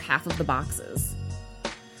from over half of the boxes.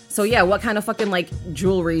 So yeah, what kind of fucking like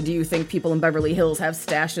jewelry do you think people in Beverly Hills have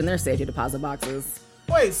stashed in their safety deposit boxes?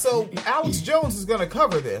 Wait, so Alex Jones is going to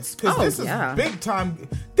cover this because this is big time.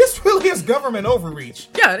 This really is government overreach.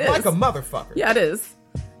 Yeah, it is. Like a motherfucker. Yeah, it is.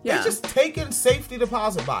 Yeah. They're just taking safety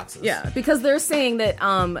deposit boxes. Yeah, because they're saying that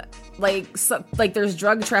like there's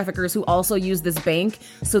drug traffickers who also use this bank,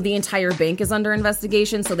 so the entire bank is under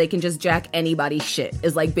investigation, so they can just jack anybody's shit,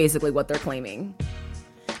 is like basically what they're claiming.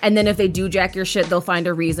 And then if they do jack your shit, they'll find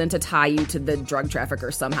a reason to tie you to the drug trafficker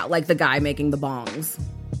somehow, like the guy making the bongs.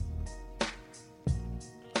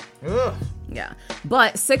 Ugh. Yeah.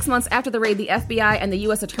 But 6 months after the raid, the FBI and the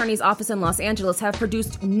U.S. Attorney's Office in Los Angeles have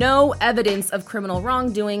produced no evidence of criminal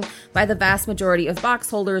wrongdoing by the vast majority of box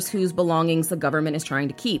holders whose belongings the government is trying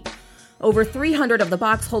to keep. Over 300 of the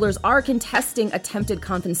box holders are contesting attempted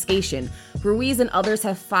confiscation. Ruiz and others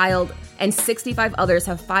have filed, and 65 others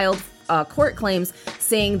have filed court claims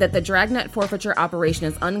saying that the dragnet forfeiture operation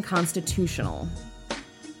is unconstitutional.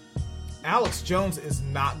 Alex Jones is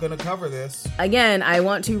not going to cover this. Again, I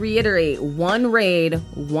want to reiterate, one raid,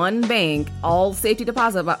 one bank, all safety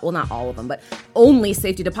deposit, well, not all of them, but only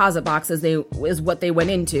safety deposit boxes is what they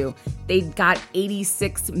went into. They got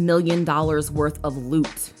 $86 million worth of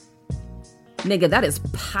loot. Nigga, that is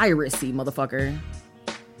piracy, motherfucker.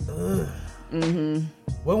 Ugh. Mm-hmm.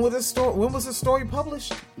 When was this story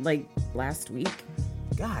published? Like last week.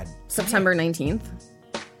 God. September 19th.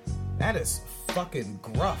 That is fucking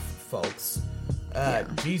gruff, folks.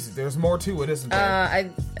 Jesus, there's more to it, isn't there?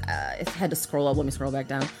 I had to scroll up. Let me scroll back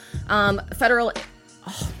down. Federal.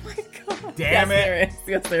 Oh my damn it.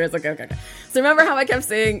 Yes, there is. Okay. So remember how I kept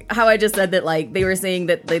saying, how I just said that, like, they were saying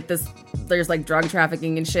that, like, there's, like, drug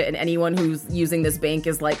trafficking and shit, and anyone who's using this bank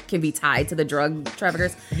is, like, can be tied to the drug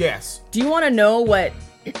traffickers? Yes. Do you want to know what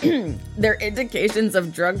their indications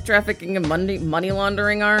of drug trafficking and money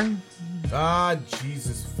laundering are?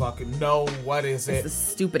 Jesus fucking no. What is it? It's the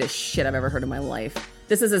stupidest shit I've ever heard in my life.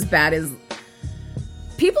 This is as bad as...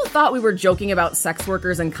 People thought we were joking about sex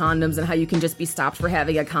workers and condoms and how you can just be stopped for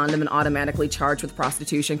having a condom and automatically charged with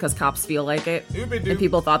prostitution because cops feel like it. And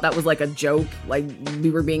people thought that was like a joke, like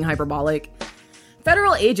we were being hyperbolic.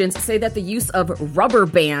 Federal agents say that the use of rubber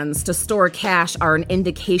bands to store cash are an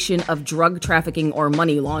indication of drug trafficking or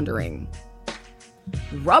money laundering.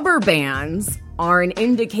 Rubber bands are an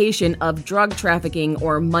indication of drug trafficking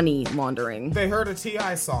or money laundering. They heard a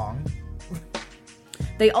T.I. song.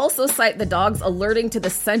 They also cite the dogs alerting to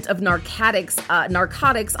the scent of narcotics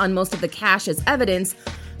on most of the cash as evidence,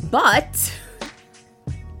 but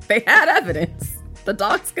they had evidence. The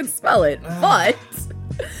dogs can smell it, but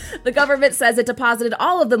the government says it deposited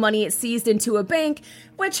all of the money it seized into a bank,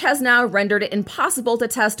 which has now rendered it impossible to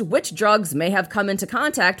test which drugs may have come into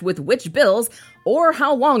contact with which bills or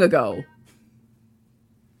how long ago.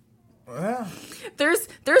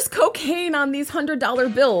 There's cocaine on these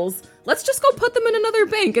 $100 bills. Let's just go put them in another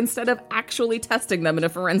bank instead of actually testing them in a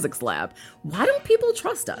forensics lab. Why don't people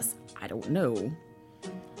trust us? I don't know.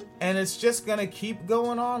 And it's just gonna keep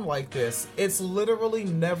going on like this. It's literally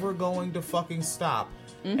never going to fucking stop.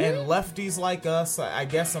 Mm-hmm. And lefties like us, I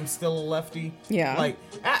guess I'm still a lefty. Yeah. Like,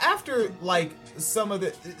 after, like, some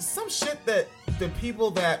shit that the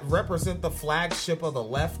people that represent the flagship of the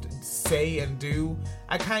left say and do,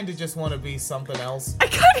 I kind of just want to be something else. I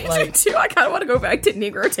kind of do too. I kind of want to go back to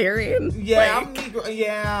Negrotarian. Yeah,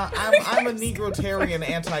 I'm a Negrotarian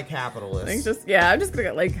anti-capitalist. I'm just gonna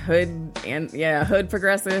get like hood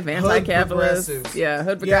progressive, anti-capitalist. Hood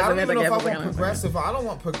progressive, I don't even know if I want anti-capitalist. progressive. I don't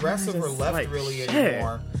want progressive or left like, really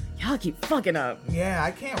shit. anymore. Y'all keep fucking up. Yeah,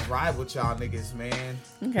 I can't ride with y'all niggas, man.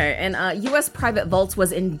 Okay, and U.S. Private Vaults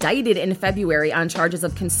was indicted in February on charges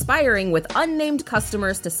of conspiring with unnamed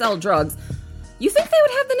customers to sell drugs. You think they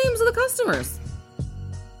would have the names of the customers?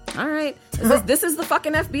 All right. This is the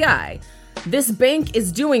fucking FBI. This bank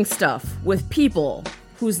is doing stuff with people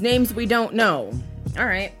whose names we don't know. All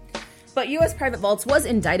right. But U.S. Private Vaults was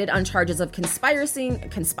indicted on charges of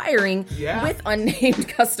conspiring with unnamed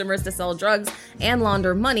customers to sell drugs and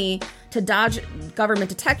launder money to dodge government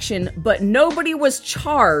detection, but nobody was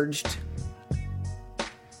charged.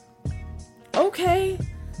 Okay.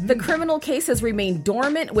 The criminal case has remained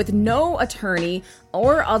dormant with no attorney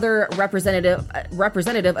or other representative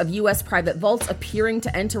of U.S. Private Vaults appearing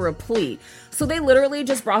to enter a plea. So they literally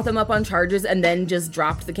just brought them up on charges and then just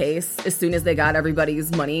dropped the case as soon as they got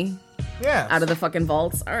everybody's money out of the fucking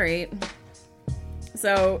vaults. All right.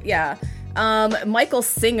 So, yeah. Michael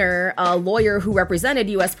Singer, a lawyer who represented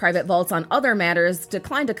U.S. Private Vaults on other matters,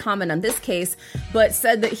 declined to comment on this case, but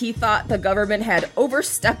said that he thought the government had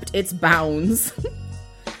overstepped its bounds.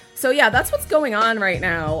 So yeah, that's what's going on right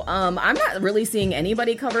now. I'm not really seeing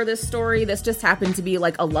anybody cover this story. This just happened to be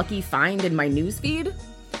like a lucky find in my newsfeed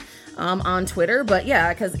on Twitter. But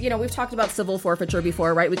yeah, because, you know, we've talked about civil forfeiture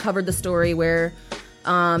before, right? We covered the story where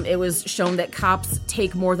it was shown that cops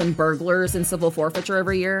take more than burglars in civil forfeiture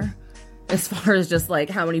every year, as far as just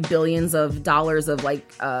like how many billions of dollars of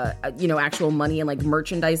like, actual money and like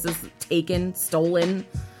merchandise is taken, stolen.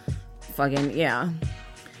 Fucking, yeah.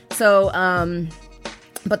 So,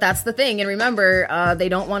 but that's the thing. And remember, they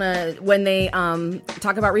don't want to, when they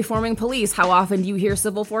talk about reforming police, how often do you hear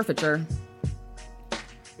civil forfeiture?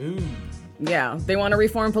 Ooh. Yeah, they want to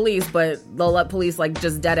reform police, but they'll let police like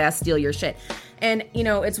just dead ass steal your shit. And, you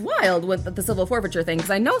know, it's wild with the civil forfeiture thing, because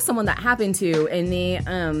I know someone that happened to, and they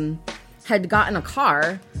had gotten a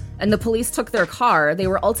car, and the police took their car. They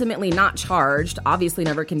were ultimately not charged, obviously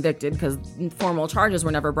never convicted, because formal charges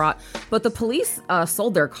were never brought. But the police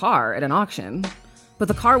sold their car at an auction. But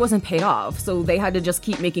the car wasn't paid off, so they had to just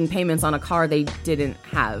keep making payments on a car they didn't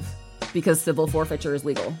have, because civil forfeiture is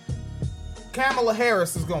legal. Kamala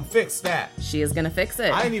Harris is gonna fix that. She is gonna fix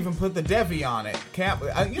it. I didn't even put the Devi on it.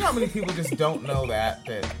 You know how many people just don't know that?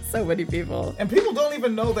 So many people. And people don't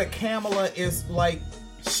even know that Kamala is like,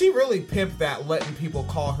 she really pimped that, letting people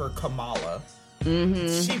call her Kamala. Mm-hmm.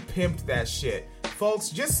 She pimped that shit. Folks,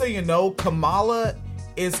 just so you know, Kamala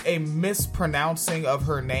is a mispronouncing of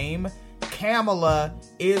her name. Kamala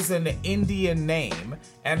is an Indian name,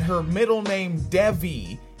 and her middle name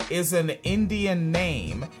Devi is an Indian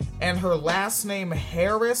name, and her last name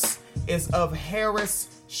Harris is of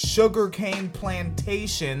Harris sugarcane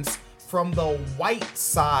plantations from the white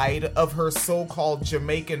side of her so-called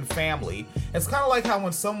Jamaican family. It's kind of like how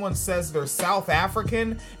when someone says they're South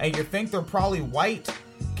African and you think they're probably white.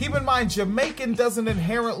 Keep in mind, Jamaican doesn't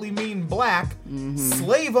inherently mean black.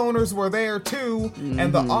 Slave owners were there too,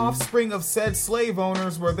 and the offspring of said slave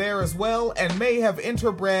owners were there as well, and may have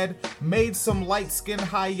interbred, made some light-skinned,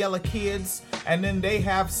 high-yellow kids, and then they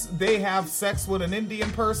have sex with an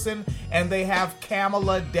Indian person, and they have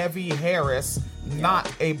Kamala Devi Harris,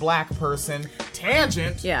 not a black person.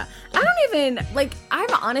 Tangent. Yeah. I don't even, like,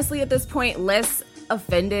 I'm honestly at this point less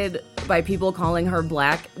offended by people calling her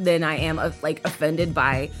black than I am offended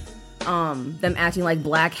by them acting like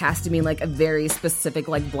black has to mean like a very specific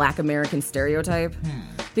like black American stereotype.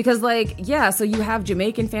 Because like, yeah, so you have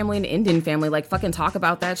Jamaican family and Indian family, like fucking talk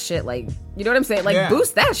about that shit, like, you know what I'm saying? Like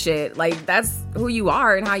boost that shit. Like that's who you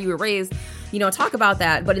are and how you were raised. You know, talk about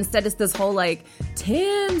that, but instead it's this whole like,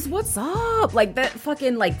 Tim's, what's up? Like that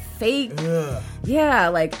fucking like fake, yeah,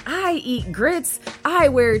 like I eat grits, I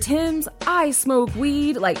wear Tim's, I smoke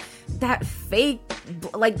weed, like that fake,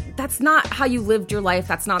 like that's not how you lived your life.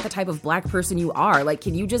 That's not the type of black person you are. Like,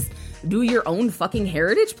 can you just do your own fucking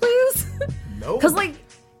heritage, please? No. Because like,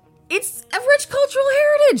 it's a rich cultural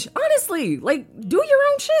heritage, honestly. Like, do your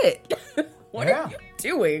own shit. What are you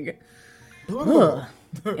doing?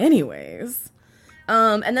 Anyways.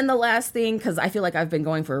 And then the last thing, because I feel like I've been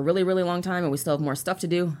going for a really, really long time and we still have more stuff to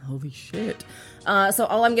do. Holy shit. So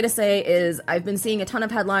all I'm going to say is I've been seeing a ton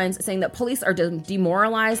of headlines saying that police are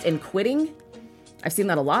demoralized and quitting. I've seen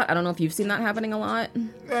that a lot. I don't know if you've seen that happening a lot.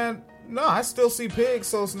 And no, I still see pigs,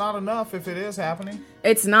 so it's not enough if it is happening.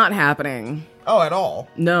 It's not happening. Oh, at all?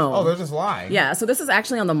 No. Oh, they're just lying. Yeah, so this is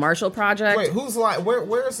actually on the Marshall Project. Wait, who's lying?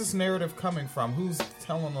 Where is this narrative coming from? Who's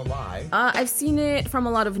telling a lie? I've seen it from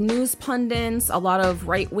a lot of news pundits, a lot of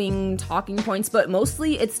right-wing talking points, but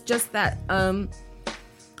mostly it's just that,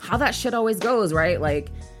 how that shit always goes, right?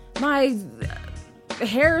 Like, my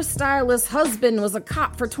hairstylist husband was a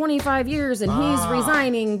cop for 25 years and he's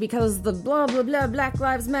resigning because the blah, blah, blah, Black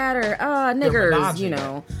Lives Matter, niggers, you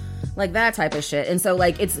know. Like that type of shit. And so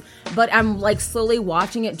like but I'm like slowly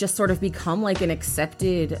watching it just sort of become like an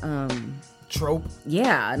accepted trope.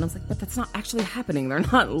 Yeah, and I was like, but that's not actually happening. They're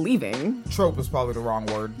not leaving. Trope is probably the wrong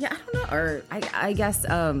word. Yeah, I don't know. Or I guess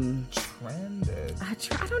trended. I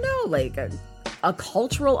don't know, like a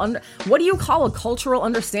cultural what do you call a cultural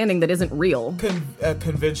understanding that isn't real?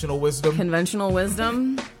 Conventional wisdom. Conventional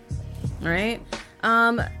wisdom. Right?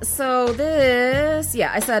 So this,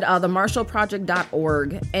 I said, the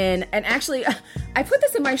marshallproject.org, and actually, I put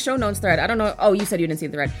this in my show notes thread. I don't know. Oh, you said you didn't see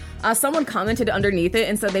the thread. Someone commented underneath it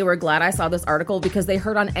and said they were glad I saw this article because they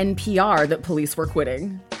heard on NPR that police were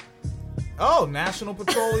quitting. Oh, National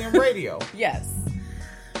Petroleum Radio. Yes.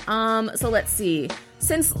 So let's see.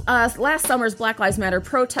 Since last summer's Black Lives Matter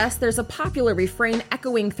protests, there's a popular refrain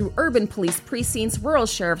echoing through urban police precincts, rural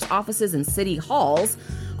sheriff's offices, and city halls.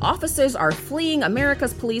 Officers are fleeing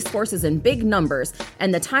America's police forces in big numbers,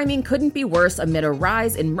 and the timing couldn't be worse amid a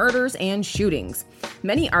rise in murders and shootings.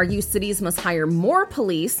 Many argue cities must hire more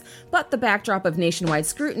police, but the backdrop of nationwide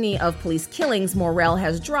scrutiny of police killings, morale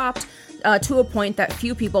has dropped to a point that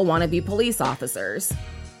few people want to be police officers.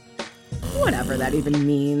 Whatever that even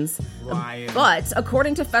means. Lying. But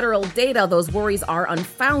according to federal data, those worries are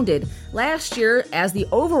unfounded. Last year, as the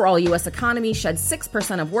overall U.S. economy shed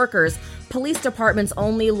 6% of workers, police departments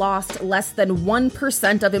only lost less than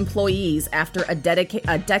 1% of employees after a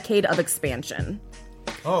decade of expansion.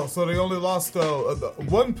 Oh, so they only lost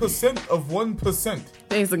 1% of 1%.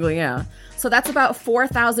 Basically, yeah. So that's about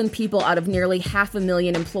 4,000 people out of nearly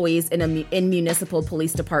 500,000 employees in municipal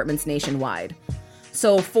police departments nationwide.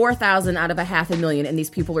 So 4,000 out of 500,000, and these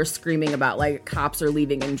people are screaming about like cops are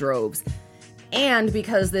leaving in droves. And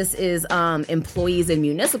because this is employees in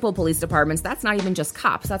municipal police departments, that's not even just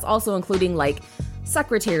cops. That's also including like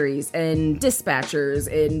secretaries and dispatchers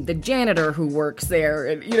and the janitor who works there.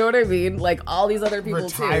 And you know what I mean? Like all these other people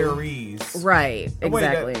Retirees. Too. Right,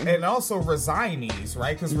 exactly. Wait, and also resignees,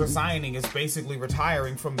 right? Because resigning is basically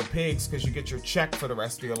retiring from the pigs because you get your check for the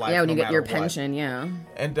rest of your life. Yeah, when you get your pension, yeah.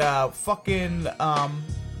 And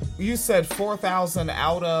you said 4,000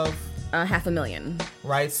 out of 500,000.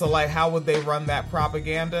 Right, so like how would they run that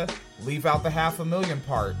propaganda? Leave out the 500,000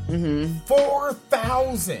 part.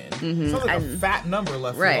 4,000. Sounds like a fat number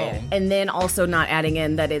left alone. And then also not adding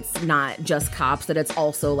in that it's not just cops, that it's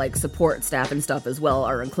also like support staff and stuff as well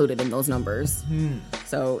are included in those numbers.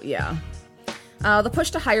 So yeah. The push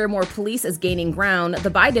to hire more police is gaining ground. The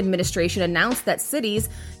Biden administration announced that cities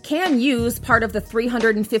can use part of the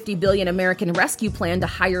 $350 billion American Rescue Plan to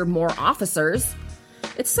hire more officers.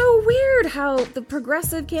 It's so weird how the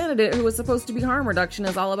progressive candidate who was supposed to be harm reduction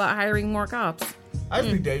is all about hiring more cops. I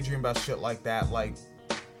just be daydreaming about shit like that. Like,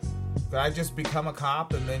 did I just become a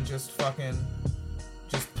cop and then just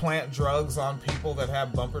plant drugs on people that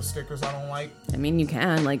have bumper stickers I don't like? I mean, you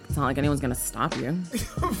can. Like, it's not like anyone's gonna stop you.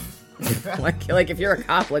 like if you're a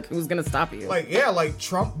cop, like, who's gonna stop you? Like, yeah, like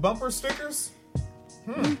Trump bumper stickers?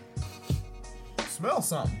 Smell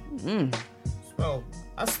something.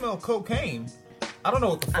 I smell cocaine. I don't know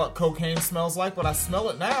what the fuck cocaine smells like, but I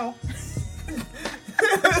smell it now.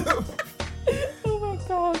 Oh my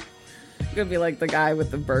god. You're gonna be like the guy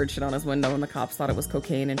with the bird shit on his window and the cops thought it was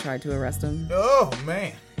cocaine and tried to arrest him. Oh,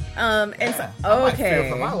 man. And yeah, so, I might okay.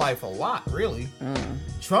 fear for my life a lot, really.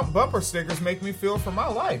 Trump bumper stickers make me feel for my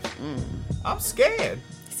life. I'm scared.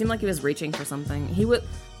 He seemed like he was reaching for something. He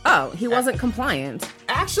wasn't compliant.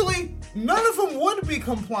 Actually, none of them would be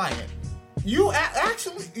compliant.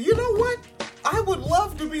 Actually, you know what? I would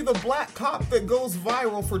love to be the black cop that goes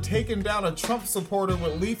viral for taking down a Trump supporter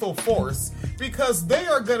with lethal force, because they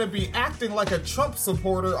are going to be acting like a Trump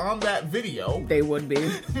supporter on that video. They would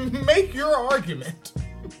be. Make your argument.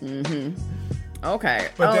 Okay.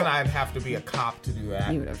 But then I'd have to be a cop to do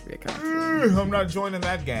that. You would have to be a cop. I'm not joining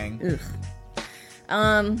that gang.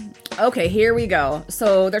 Okay, here we go.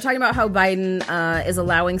 So they're talking about how Biden is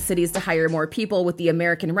allowing cities to hire more people with the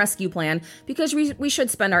American Rescue Plan because we should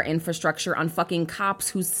spend our infrastructure on fucking cops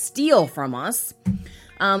who steal from us.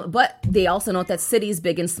 But they also note that cities,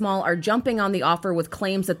 big and small, are jumping on the offer with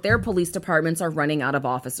claims that their police departments are running out of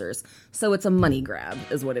officers. So it's a money grab,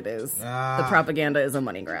 is what it is. The propaganda is a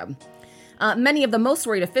money grab. Many of the most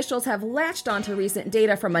worried officials have latched onto recent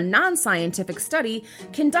data from a non-scientific study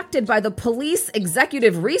conducted by the Police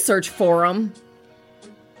Executive Research Forum.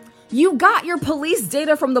 You got your police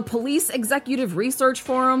data from the Police Executive Research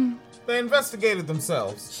Forum? They investigated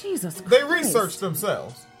themselves. Jesus Christ. They researched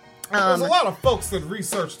themselves. There's a lot of folks that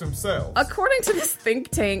research themselves. According to this think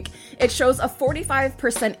tank, it shows a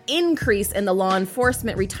 45% increase in the law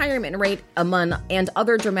enforcement retirement rate and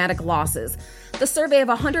other dramatic losses. The survey of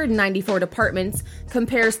 194 departments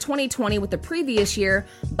compares 2020 with the previous year,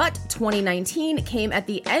 but 2019 came at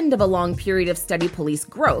the end of a long period of steady police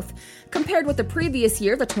growth. Compared with the previous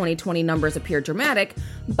year, the 2020 numbers appear dramatic,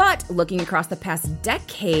 but looking across the past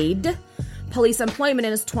decade, police employment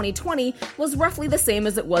in 2020 was roughly the same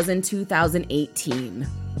as it was in 2018.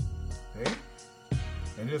 Hey?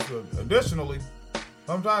 And just additionally,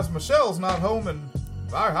 sometimes Michelle's not home and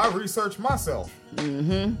I research myself.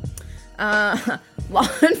 Law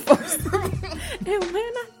enforcement. And when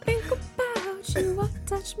I think about you, I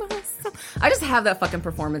touch myself. I just have that fucking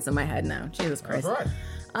performance in my head now. Jesus Christ. That's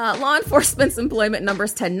right. Law enforcement's employment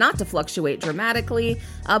numbers tend not to fluctuate dramatically.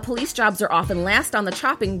 Police jobs are often last on the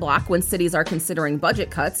chopping block when cities are considering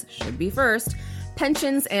budget cuts. Should be first.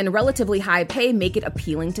 Pensions and relatively high pay make it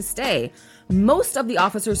appealing to stay. Most of the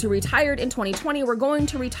officers who retired in 2020 were going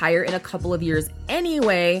to retire in a couple of years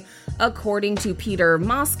anyway, according to Peter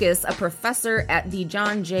Moskis, a professor at the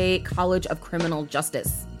John Jay College of Criminal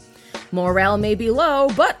Justice. Morale may be low,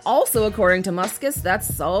 but also according to Moskis,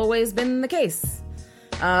 that's always been the case.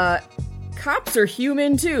 Cops are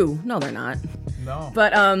human too. No, they're not. No.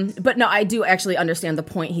 But no, I do actually understand the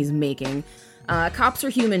point he's making. Cops are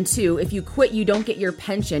human too. If you quit, you don't get your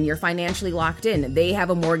pension. You're financially locked in. They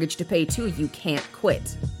have a mortgage to pay too. You can't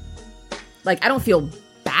quit. Like, I don't feel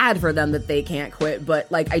bad for them that they can't quit, but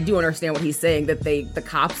like, I do understand what he's saying, that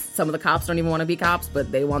some of the cops don't even want to be cops,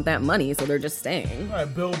 but they want that money, so they're just staying.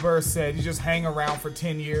 Like Bill Burr said, you just hang around for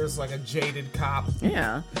 10 years like a jaded cop.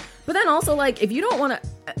 Yeah. But then also, like, if you don't want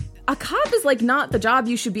to, a cop is like not the job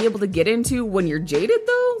you should be able to get into when you're jaded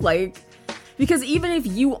though. Like, because even if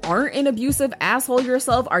you aren't an abusive asshole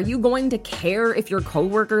yourself, are you going to care if your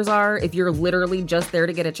coworkers are, if you're literally just there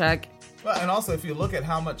to get a check? Well, and also, if you look at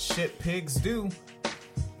how much shit pigs do,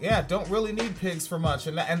 yeah, don't really need pigs for much.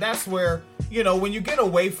 And that's where, you know, when you get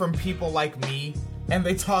away from people like me and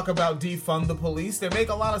they talk about defund the police, they make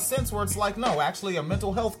a lot of sense where it's like, no, actually a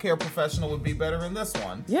mental health care professional would be better in this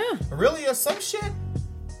one. Yeah. Really, some shit?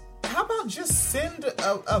 How about just send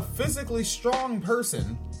a physically strong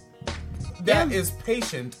person that is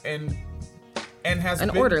patient and has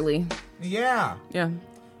been orderly. Yeah. Yeah.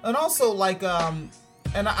 And also, like,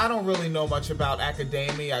 and I don't really know much about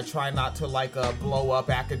academia. I try not to, like, blow up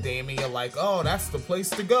academia, like, oh, that's the place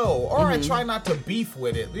to go. Or I try not to beef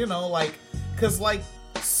with it, you know, like, because, like,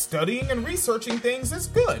 studying and researching things is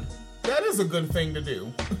good. That is a good thing to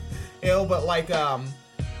do. You know, but, like,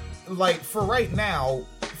 for right now,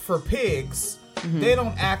 for pigs, they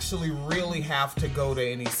don't actually really have to go to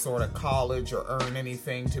any sort of college or earn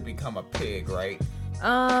anything to become a pig, right?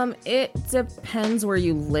 It depends where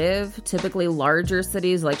you live. Typically larger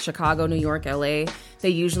cities like Chicago, New York, LA, they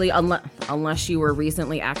usually, unless you were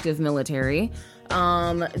recently active military,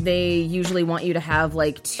 they usually want you to have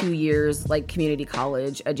like 2 years like community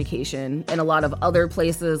college education. And a lot of other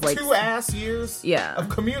places like 2 ass years Yeah. of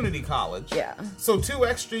community college. Yeah. So 2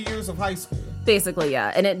 extra years of high school. Basically,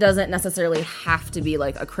 yeah. And it doesn't necessarily have to be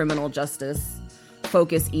like a criminal justice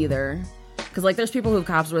focus either. Because, like, there's people who have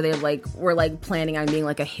cops where they, like, were, like, planning on being,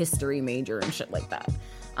 like, a history major and shit like that.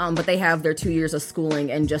 But they have their 2 years of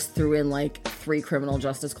schooling and just threw in, like, 3 criminal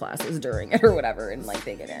justice classes during it or whatever, and, like,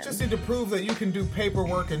 they get in. Just need to prove that you can do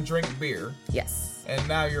paperwork and drink beer. Yes. And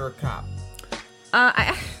now you're a cop.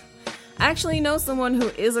 I actually know someone who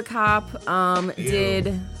is a cop.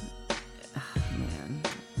 Did... Oh,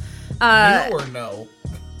 man. You or no?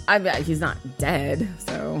 I bet he's not dead,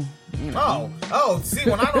 so... You know. Oh, see,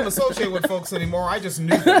 when I don't associate with folks anymore, I just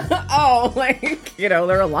knew them. Oh, like, you know,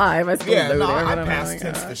 they're alive. I still know them. I pass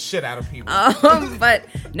tense the shit out of people. But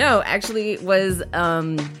no, actually was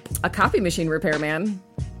a copy machine repairman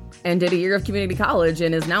and did a year of community college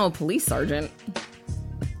and is now a police sergeant.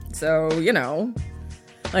 So, you know,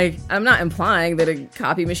 like, I'm not implying that a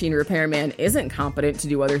copy machine repairman isn't competent to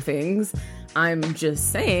do other things. I'm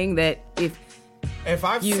just saying that if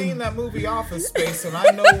I've seen that movie Office Space and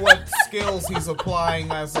I know what skills he's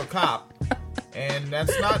applying as a cop, and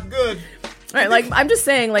that's not good. Right, like, I'm just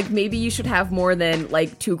saying, like, maybe you should have more than,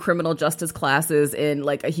 like, 2 criminal justice classes in,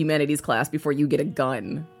 like, a humanities class before you get a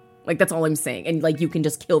gun. Like, that's all I'm saying. And, like, you can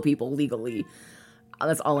just kill people legally.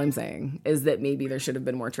 That's all I'm saying, is that maybe there should have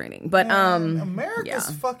been more training. But, America's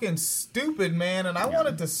fucking stupid, man, and I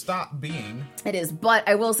wanted to stop being. It is, but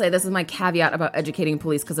I will say, this is my caveat about educating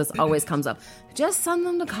police, because this always comes up. Just send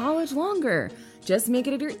them to college longer. Just make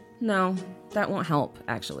it No, that won't help,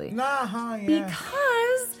 actually. Yeah.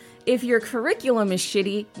 Because if your curriculum is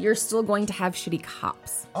shitty, you're still going to have shitty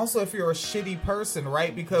cops. Also, if you're a shitty person,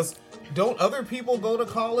 right? Because don't other people go to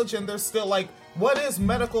college and they're still like, what is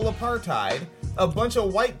medical apartheid? A bunch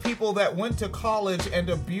of white people that went to college and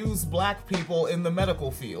abused black people in the medical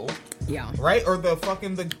field. Yeah. Right? Or the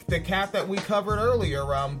fucking, the cat that we covered earlier,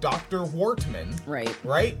 Dr. Wortman. Right.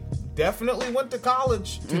 Right? Definitely went to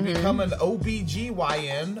college to become an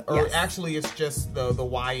OBGYN. Or actually, it's just the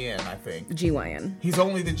YN, I think. GYN. He's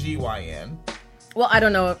only the GYN. Well, I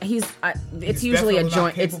don't know. It's usually a joint.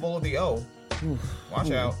 Not capable of the O.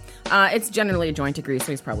 Watch out. It's generally a joint degree,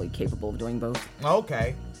 so he's probably capable of doing both.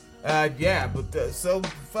 Okay. So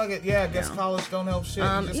fuck it. Yeah, I guess college don't help shit.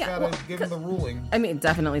 You just gotta give him the ruling. I mean,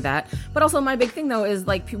 definitely that. But also, my big thing though is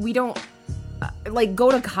like we don't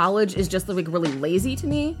go to college is just like really lazy to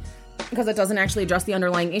me because it doesn't actually address the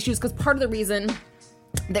underlying issues. Because part of the reason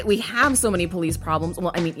that we have so many police problems,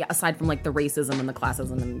 well, I mean, yeah, aside from like the racism and the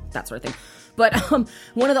classism and that sort of thing. But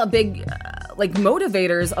one of the big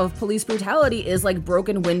motivators of police brutality is like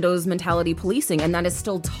broken windows mentality policing, and that is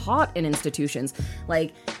still taught in institutions.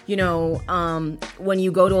 Like, you know, when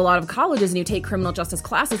you go to a lot of colleges and you take criminal justice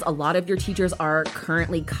classes, a lot of your teachers are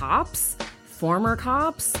currently cops, former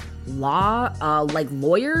cops,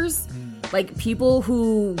 lawyers, like people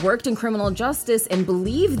who worked in criminal justice and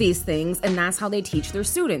believe these things, and that's how they teach their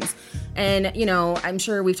students. And, you know, I'm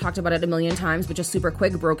sure we've talked about it a million times, but just super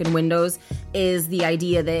quick, broken windows is the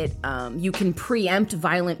idea that you can preempt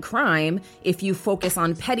violent crime if you focus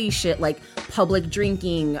on petty shit like public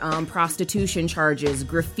drinking, prostitution charges,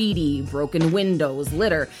 graffiti, broken windows,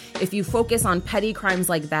 litter. If you focus on petty crimes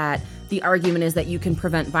like that, the argument is that you can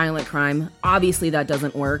prevent violent crime. Obviously, that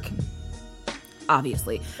doesn't work.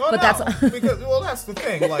 Obviously. Well, but no, that's because that's the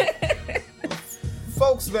thing. Like,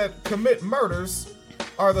 folks that commit murders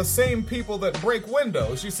are the same people that break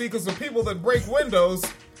windows. You see, because the people that break windows,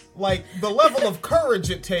 like, the level of courage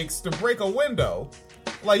it takes to break a window,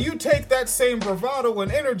 like, you take that same bravado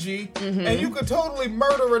and energy, and you could totally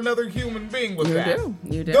murder another human being with that.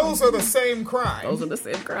 You do. Those are the same crime. Those are the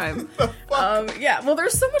same crime. Yeah, well,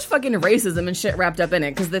 there's so much fucking racism and shit wrapped up in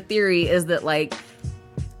it, because the theory is that, like,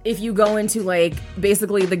 if you go into, like,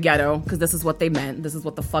 basically the ghetto, because this is what they meant, this is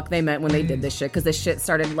what the fuck they meant when they did this shit, because this shit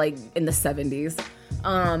started, like, in the 70s,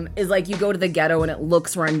 is, like, you go to the ghetto and it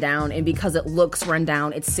looks run down, and because it looks run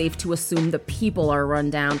down, it's safe to assume the people are run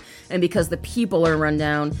down, and because the people are run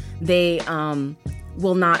down, they,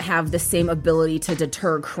 will not have the same ability to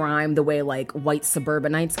deter crime the way, like, white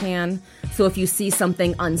suburbanites can. So if you see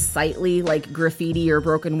something unsightly, like graffiti or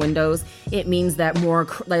broken windows, it means that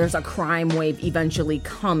there's a crime wave eventually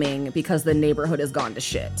coming because the neighborhood has gone to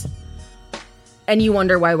shit. And you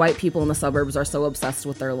wonder why white people in the suburbs are so obsessed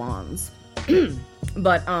with their lawns.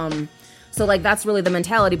 But, So, like, that's really the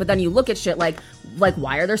mentality. But then you look at shit like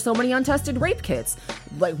why are there so many untested rape kits?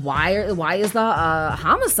 Like, why is the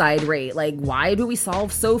homicide rate? Like, why do we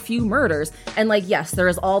solve so few murders? And, like, yes, there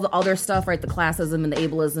is all the other stuff, right? The classism and the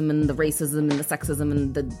ableism and the racism and the sexism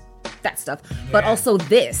and that stuff. Yeah. But also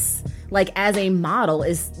this, like, as a model,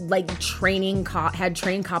 is, like, had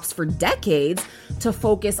trained cops for decades to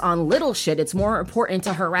focus on little shit. It's more important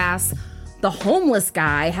to harass the homeless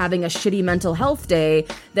guy having a shitty mental health day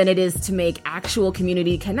than it is to make actual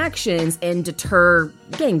community connections and deter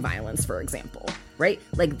gang violence, for example, right?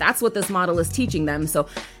 Like, that's what this model is teaching them. So,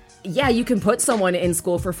 yeah, you can put someone in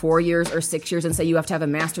school for 4 years or 6 years and say you have to have a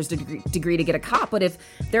master's degree to get a cop, but if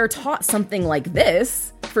they're taught something like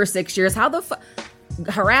this for 6 years, how the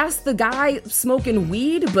harass the guy smoking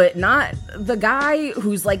weed, but not the guy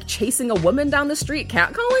who's, like, chasing a woman down the street,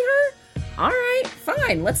 catcalling her? All right,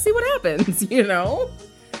 fine. Let's see what happens, you know?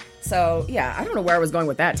 So, yeah, I don't know where I was going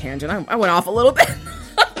with that tangent. I went off a little bit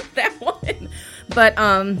on that one. But,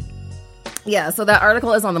 yeah, so that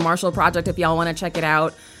article is on the Marshall Project if y'all want to check it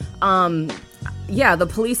out. Yeah, the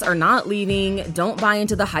police are not leaving. Don't buy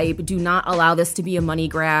into the hype. Do not allow this to be a money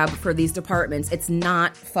grab for these departments. It's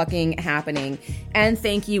not fucking happening. And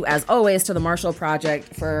thank you, as always, to the Marshall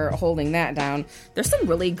Project for holding that down. There's some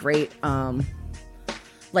really great,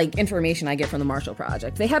 like, information I get from the Marshall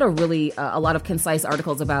Project. They had a lot of concise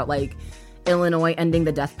articles about, like, Illinois ending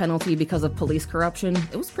the death penalty because of police corruption.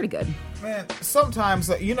 It was pretty good. Man, sometimes,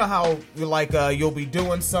 you know how, like, you'll be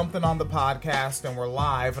doing something on the podcast and we're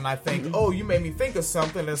live, and I think, oh, you made me think of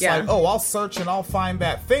something. It's like, oh, I'll search and I'll find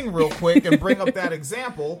that thing real quick and bring up that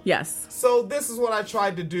example. Yes. So this is what I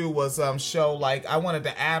tried to do was show, like, I wanted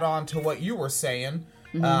to add on to what you were saying,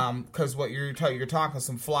 because what you're talking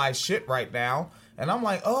some fly shit right now. And I'm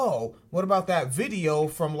like, oh, what about that video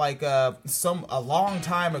from, like, a long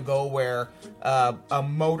time ago where a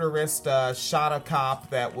motorist shot a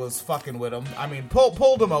cop that was fucking with him. I mean,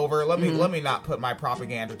 pulled him over. Let me not put my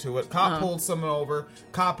propaganda to it. Cop pulled someone over.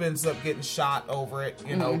 Cop ends up getting shot over it,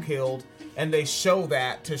 you know, killed. And they show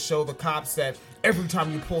that to show the cops that every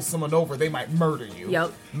time you pull someone over, they might murder you.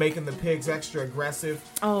 Yep. Making the pigs extra aggressive.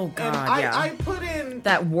 Oh, God, and I put in...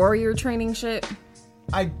 that warrior training shit?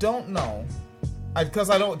 I don't know. Because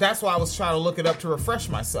I don't. That's why I was trying to look it up to refresh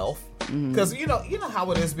myself. Because you know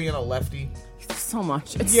how it is being a lefty. So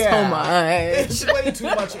much. It's so much. It's way too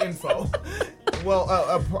much info. Well,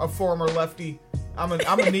 a former lefty. I'm a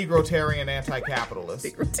Negrotarian anti-capitalist.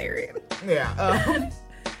 Negrotarian. Yeah.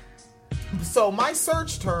 So my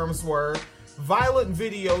search terms were violent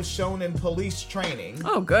videos shown in police training.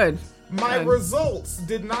 Oh, good. My results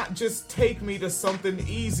did not just take me to something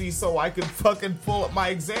easy so I could fucking pull up my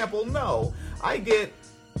example. No, I get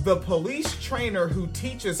the police trainer who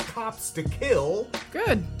teaches cops to kill.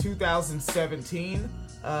 Good. 2017.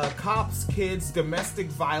 Cops, kids, domestic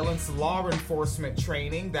violence, law enforcement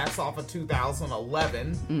training. That's off of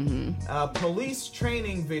 2011. Police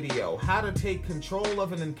training video. How to take control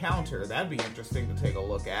of an encounter. That'd be interesting to take a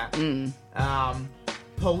look at.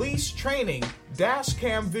 Police training, dash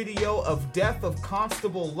cam video of death of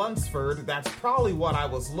Constable Lunsford. That's probably what I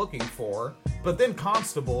was looking for. But then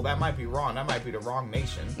Constable, that might be wrong. That might be the wrong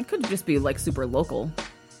nation. It could just be, like, super local.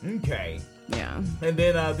 Okay. Yeah. And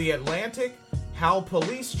then The Atlantic, how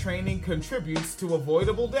police training contributes to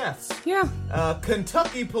avoidable deaths. Yeah.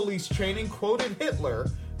 Kentucky police training quoted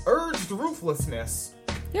Hitler, urged ruthlessness.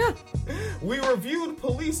 Yeah. We reviewed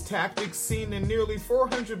police tactics seen in nearly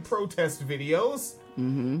 400 protest videos.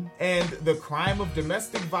 And the Crime of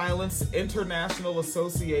Domestic Violence International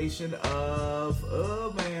Association of...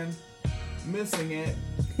 oh, man. Missing it.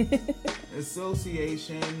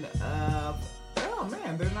 Association of... oh,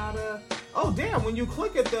 man. They're not a... oh, damn. When you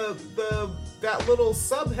click it, that little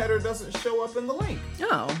subheader doesn't show up in the link.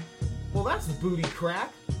 Oh. Well, that's booty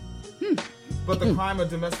crack. But the crime of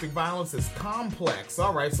domestic violence is complex.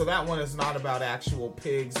 All right, so that one is not about actual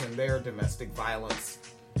pigs and their domestic violence.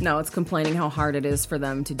 No, it's complaining how hard it is for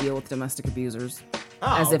them to deal with domestic abusers.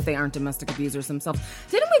 Oh. As if they aren't domestic abusers themselves.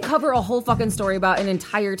 Didn't we cover a whole fucking story about an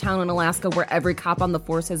entire town in Alaska where every cop on the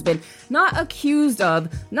force has been not accused of,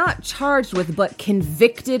 not charged with, but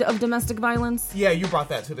convicted of domestic violence? Yeah, you brought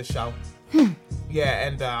that to the show. Yeah,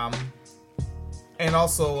 and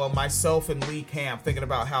also myself and Lee Camp thinking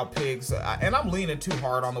about how pigs, and I'm leaning too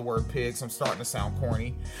hard on the word pigs. I'm starting to sound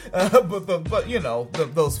corny, but you know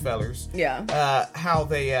those fellers. Yeah. How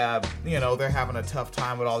they they're having a tough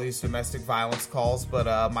time with all these domestic violence calls.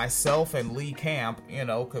 But myself and Lee Camp,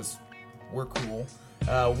 because we're cool.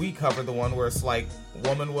 we covered the one where it's like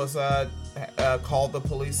woman was called the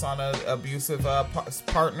police on an abusive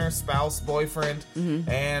partner, spouse, boyfriend,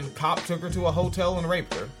 and cop took her to a hotel and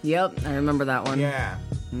raped her. Yep, I remember that one. Yeah.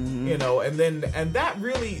 You know, and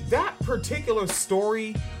that particular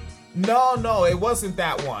story, no, it wasn't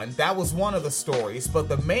that one. That was one of the stories, but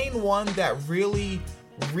the main one that really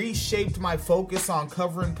reshaped my focus on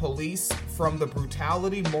covering police from the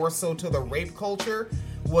brutality more so to the rape culture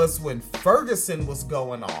was when Ferguson was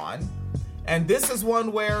going on. And this is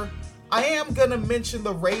one where I am gonna mention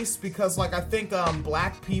the race because, like, I think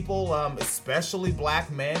black people, especially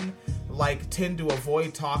black men, like, tend to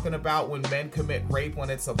avoid talking about when men commit rape when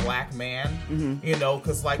it's a black man, you know,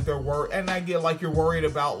 because, like, and I get, like, you're worried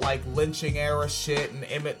about, like, lynching era shit and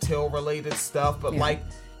Emmett Till related stuff, but, like,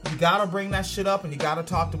 you gotta bring that shit up and you gotta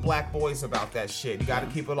talk to black boys about that shit. You gotta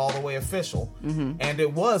keep it all the way official. And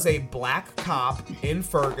it was a black cop in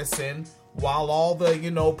Ferguson, while all the, you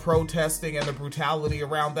know, protesting and the brutality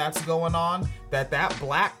around that's going on, that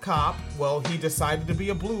black cop, well, he decided to be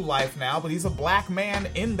a blue life now, but he's a black man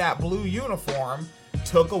in that blue uniform,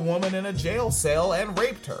 took a woman in a jail cell and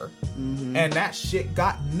raped her. And that shit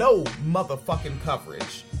got no motherfucking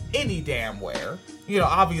coverage any damn where. You know,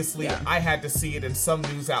 obviously, I had to see it in some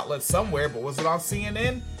news outlet somewhere, but was it on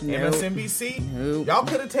CNN? Nope. MSNBC? Nope. Y'all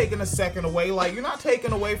could have taken a second away. Like, you're not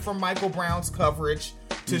taking away from Michael Brown's coverage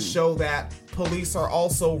to show that police are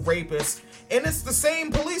also rapists. And it's the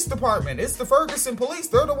same police department. It's the Ferguson police.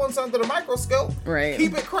 They're the ones under the microscope. Right.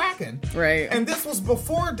 Keep it cracking. Right. And this was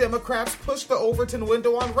before Democrats pushed the Overton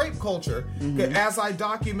window on rape culture, as I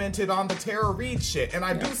documented on the Tara Reid shit. And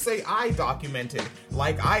I do say I documented.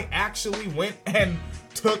 Like, I actually went and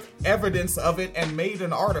took evidence of it and made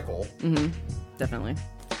an article. Definitely.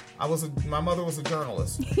 My mother was a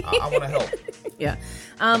journalist. I want to help. Yeah.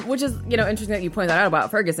 Which is, you know, interesting that you point that out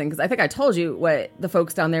about Ferguson, because I think I told you what the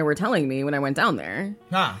folks down there were telling me when I went down there.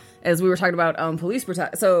 As we were talking about police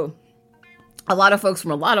brutality. So a lot of folks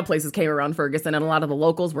from a lot of places came around Ferguson, and a lot of the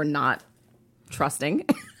locals were not trusting.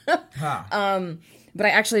 But I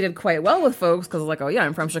actually did quite well with folks, because I was like, oh yeah,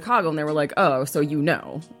 I'm from Chicago. And they were like, oh, so you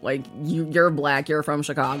know. Like, you're black, you're from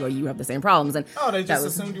Chicago, you have the same problems. And they just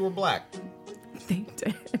assumed you were black. They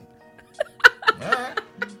did. Alright.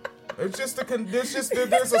 It's just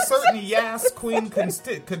there's a certain Yas Queen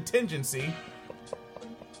contingency.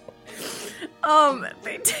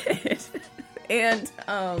 They did. And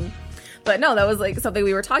but no, that was like something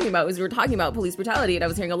we were talking about. We were talking about police brutality, and I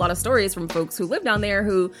was hearing a lot of stories from folks who live down there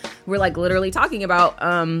who were like literally talking about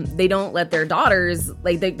they don't let their daughters,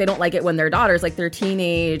 like they don't like it when their daughters, like their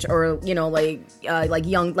teenage or, you know, like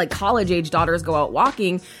young, like college age daughters go out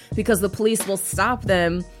walking, because the police will stop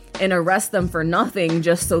them and arrest them for nothing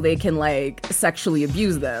just so they can like sexually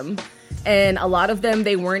abuse them. And a lot of them,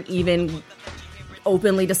 they weren't even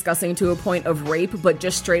openly discussing to a point of rape, but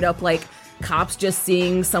just straight up like cops just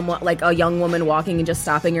seeing someone, like a young woman walking and just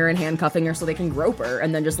stopping her and handcuffing her so they can grope her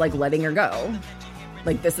and then just like letting her go.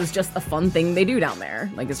 Like, this is just a fun thing they do down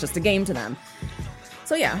there. Like, it's just a game to them.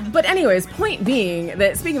 So yeah, but anyways, point being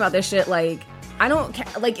that speaking about this shit, like, I don't care.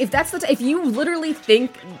 Like, if you literally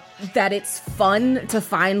think that it's fun to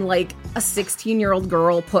find like a 16-year-old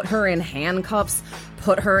girl, put her in handcuffs,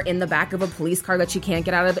 put her in the back of a police car that she can't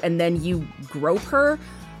get out of, and then you grope her,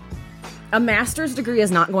 a master's degree is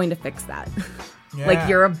not going to fix that. Yeah. Like,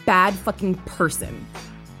 you're a bad fucking person.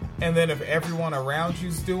 And then if everyone around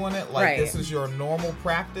you's doing it, like, this is your normal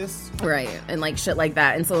practice. Right. And, like, shit like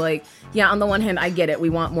that. And so, like, yeah, on the one hand, I get it.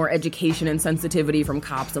 We want more education and sensitivity from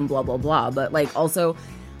cops and blah, blah, blah. But, like, also,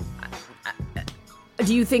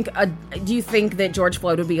 do you think that George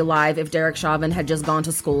Floyd would be alive if Derek Chauvin had just gone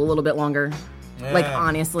to school a little bit longer? Yeah. Like,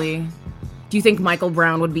 honestly. Do you think Michael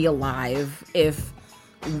Brown would be alive if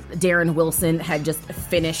Darren Wilson had just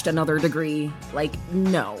finished another degree? Like,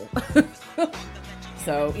 no.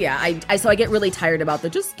 So, yeah, I get really tired about the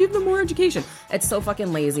just give them more education. It's so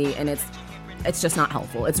fucking lazy, and it's just not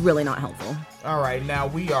helpful. It's really not helpful. All right, now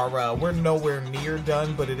we're nowhere near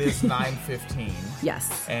done, but it is 9:15.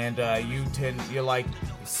 Yes. And you like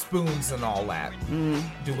spoons and all that.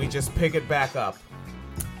 Do we just pick it back up?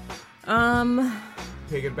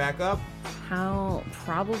 Pick it back up? How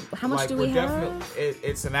much do we have?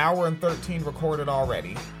 It's an hour and 13 recorded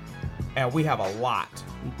already, and we have a lot.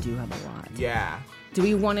 We do have a lot. Yeah. Do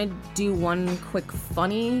we want to do one quick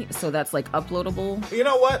funny so that's like uploadable? You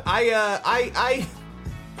know what? I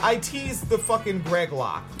teased the fucking Greg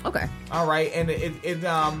Locke. Okay. All right, and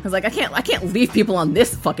I was like, I can't leave people on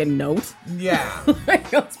this fucking note. Yeah.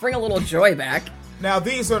 Let's bring a little joy back. Now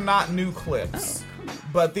these are not new clips.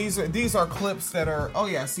 But these are clips that are, oh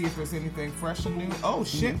yeah, see if there's anything fresh and new. Oh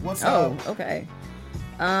shit, what's up? Oh, okay.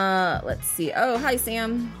 Let's see. Oh, hi,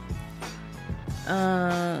 Sam.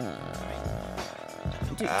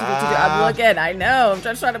 I'm looking. I know. I'm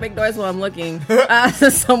just trying to make noise while I'm looking.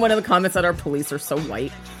 Someone in the comments said our police are so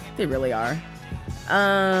white. They really are.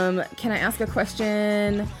 Can I ask a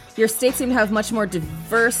question? Your state seem to have much more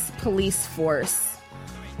diverse police force.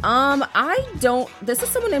 I don't. This is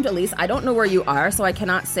someone named Elise. I don't know where you are, so I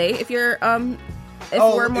cannot say if you're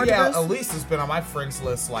we're more diverse. Elise has been on my friends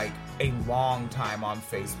list like a long time on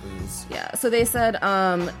Facebook. Yeah. So they said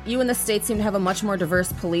you in the state seem to have a much more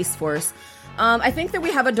diverse police force. I think that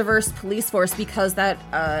we have a diverse police force because that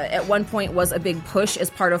at one point was a big push as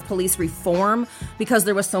part of police reform because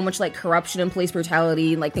there was so much like corruption and police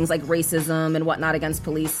brutality, like things like racism and whatnot against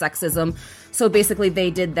police, sexism. So basically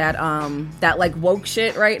they did that that like woke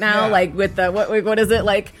shit right now, like with the what is it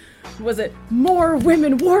like? Was it more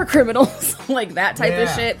women war criminals? Like that type of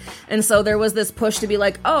shit. And so there was this push to be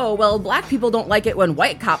like, oh, well, black people don't like it when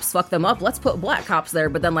white cops fuck them up. Let's put black cops there.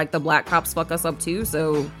 But then like the black cops fuck us up too.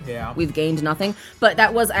 So we've gained nothing. But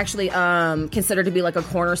that was actually considered to be like a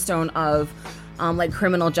cornerstone of like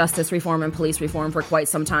criminal justice reform and police reform for quite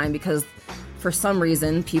some time because for some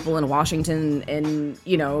reason, people in Washington and,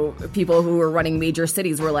 you know, people who were running major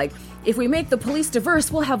cities were like, if we make the police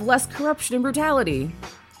diverse, we'll have less corruption and brutality.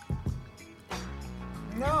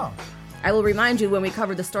 No. I will remind you when we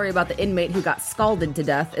covered the story about the inmate who got scalded to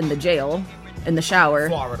death in the jail, in the shower.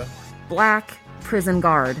 Florida. Black prison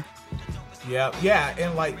guard. Yeah,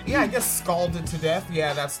 and like, I guess scalded to death.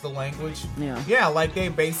 Yeah, that's the language. Yeah, like they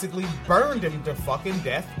basically burned him to fucking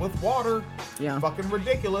death with water. Yeah. Fucking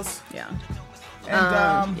ridiculous. Yeah.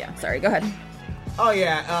 And, yeah, sorry, go ahead. Oh,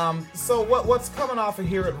 yeah, so what's coming off of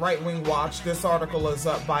here at Right Wing Watch, this article is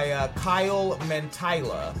up by Kyle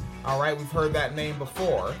Mentila. All right, we've heard that name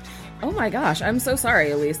before. Oh my gosh, I'm so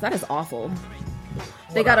sorry, Elise. That is awful.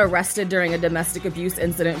 They got arrested during a domestic abuse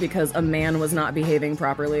incident because a man was not behaving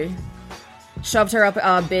properly. Shoved her up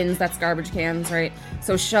bins, that's garbage cans, right?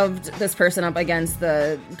 So shoved this person up against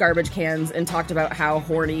the garbage cans and talked about how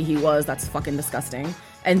horny he was. That's fucking disgusting.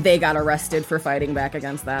 And they got arrested for fighting back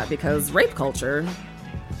against that because rape culture.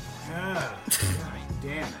 God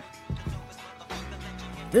damn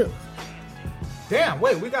it. Ugh. Damn,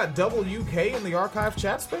 wait, we got double UK in the archive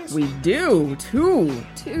chat space? We do. Two.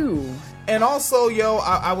 And also, yo,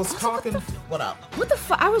 I was talking... What up? What the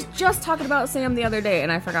fuck? I was just talking about Sam the other day,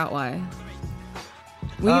 and I forgot why.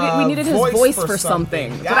 We needed his voice for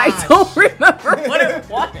something. But I don't remember what it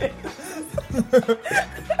was.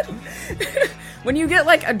 When you get,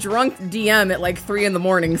 like, a drunk DM at, like, 3 in the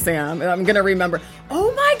morning, Sam, I'm gonna remember,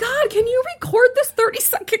 oh my god, can you record this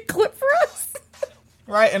 30-second clip for us?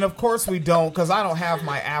 Right, and of course we don't, because I don't have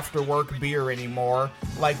my after-work beer anymore.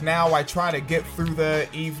 Like, now I try to get through the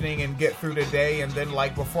evening and get through the day, and then,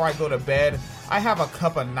 like, before I go to bed, I have a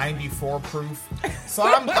cup of 94 proof. So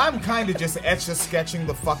I'm kind of just etch-a-sketching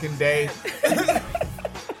the fucking day.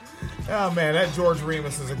 Oh, man, that George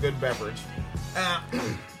Remus is a good beverage.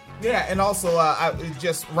 Yeah, and also,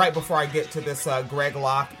 just right before I get to this Greg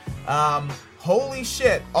Locke, holy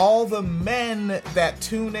shit, all the men that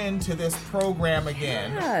tune into this program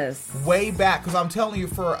again. Yes. Way back, because I'm telling you,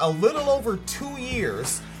 for a little over 2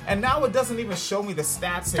 years, and now it doesn't even show me the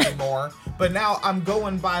stats anymore, but now I'm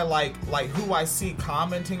going by, like who I see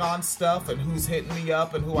commenting on stuff, and who's hitting me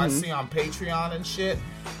up, and who I see on Patreon and shit,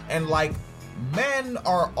 and, like, men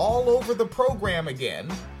are all over the program again.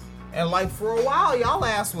 And, like, for a while, y'all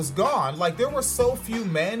ass was gone. Like, there were so few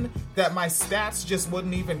men that my stats just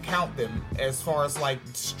wouldn't even count them as far as, like,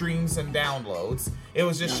 streams and downloads. It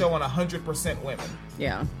was just showing 100% women.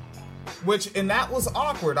 Yeah. And that was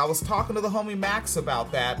awkward. I was talking to the homie Max about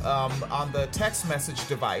that on the text message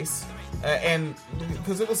device. And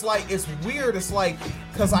because it was like, it's weird. It's like,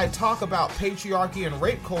 because I talk about patriarchy and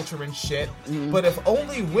rape culture and shit, but if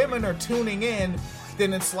only women are tuning in,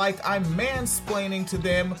 then it's like I'm mansplaining to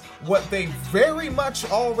them what they very much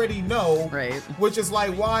already know. Right. Which is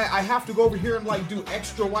like why I have to go over here and like do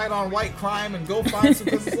extra white on white crime and go find some,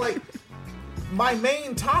 because it's like my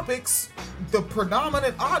main topics, the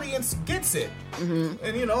predominant audience gets it.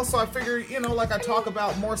 And, you know, so I figure, you know, like I talk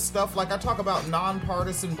about more stuff, like I talk about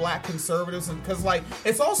nonpartisan black conservatives, and because like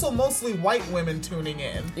it's also mostly white women tuning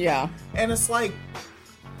in. Yeah. And it's like,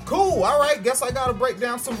 cool, all right, guess I gotta break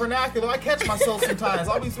down some vernacular. I catch myself sometimes.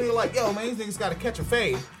 I'll be feeling like, yo, man, these niggas gotta catch a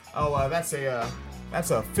fade. Oh, that's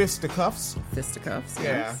a fisticuffs. Fisticuffs,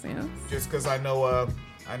 yeah. Yes. Just because I know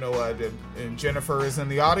Jennifer is in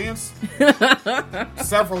the audience.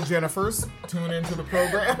 Several Jennifers tune into the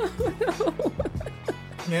program.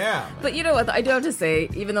 Yeah. But you know what? I do have to say,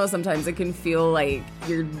 even though sometimes it can feel like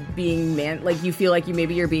you're being you feel like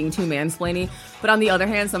you're being too mansplaining. But on the other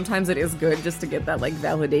hand, sometimes it is good just to get that like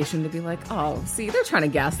validation to be like, oh, see, they're trying to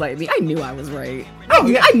gaslight me. I knew I was right.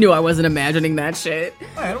 I knew I wasn't imagining that shit.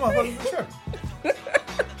 Hey, I'm tripping.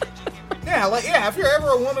 Yeah, if you're ever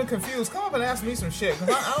a woman confused, come up and ask me some shit,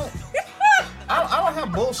 because I don't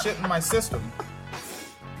have bullshit in my system.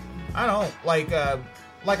 I don't.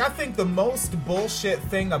 I think the most bullshit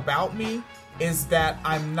thing about me is that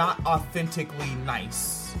I'm not authentically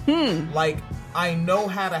nice. Like, I know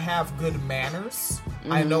how to have good manners.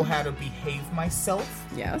 I know how to behave myself.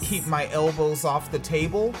 Yes. Keep my elbows off the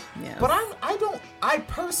table. Yes. But I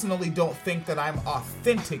personally don't think that I'm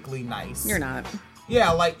authentically nice. You're not.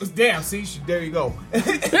 Yeah, like, damn, see, there you go.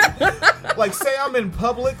 Like, say I'm in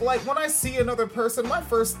public, like, when I see another person, my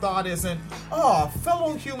first thought isn't, oh,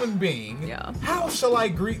 fellow human being, yeah, how shall I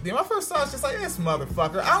greet them? My first thought is just like, this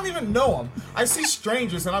motherfucker. I don't even know him. I see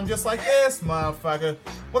strangers, and I'm just like, this motherfucker.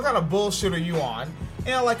 What kind of bullshit are you on?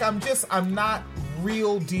 And, like, I'm not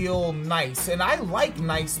real deal nice, and I like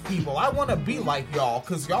nice people. I want to be like y'all,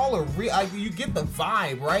 because y'all are real. You get the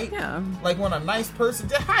vibe, right? Yeah. Like when a nice person,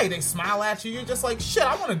 hi, they smile at you, you're just like, shit,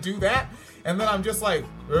 I want to do that. And then I'm just like,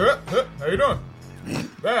 how you doing?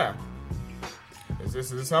 Yeah.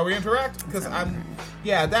 Is this how we interact? Because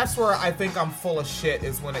that's where I think I'm full of shit,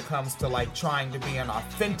 is when it comes to like trying to be an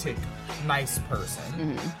authentic nice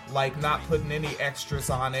person. Like not putting any extras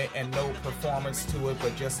on it and no performance to it,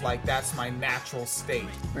 but just like that's my natural state.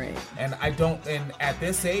 Right. And at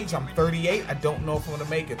this age, I'm 38, I don't know if I'm gonna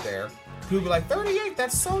make it there. People be like, 38,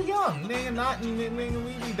 that's so young. Nigga,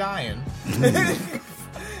 we be dying.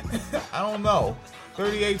 I don't know.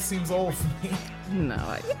 38 seems old for me. No,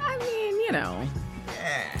 I mean, you know.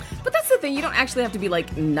 Yeah. But that's the thing, you don't actually have to be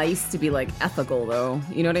like nice to be like ethical though.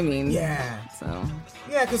 You know what I mean? Yeah. So.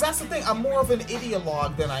 Yeah, because that's the thing. I'm more of an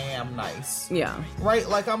ideologue than I am nice. Yeah. Right?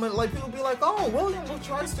 Like, people be like, oh, William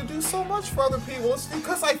tries to do so much for other people. It's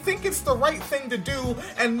because I think it's the right thing to do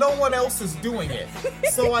and no one else is doing it.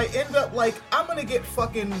 So I end up like, I'm going to get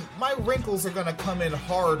my wrinkles are going to come in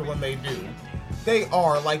hard when they do. They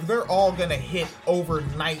are. Like, they're all going to hit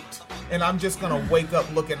overnight. And I'm just going to wake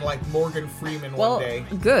up looking like Morgan Freeman one day.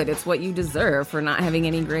 Good. It's what you deserve for not having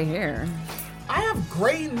any gray hair. I have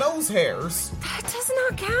gray nose hairs. That does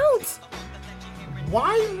not count.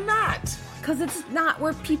 Why not? Because it's not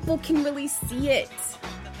where people can really see it.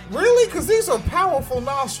 Really? Because these are powerful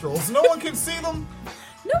nostrils. No one can see them?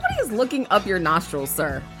 Nobody is looking up your nostrils,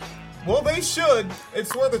 sir. Well, they should.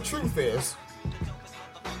 It's where the truth is.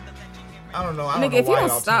 I don't know. Nigga, if you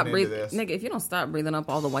don't stop breathing up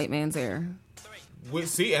all the white man's air.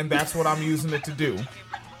 See, and that's what I'm using it to do.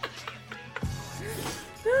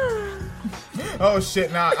 Oh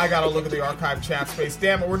shit! Now I gotta look at the archive chat space.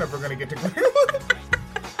 Damn it, we're never gonna get to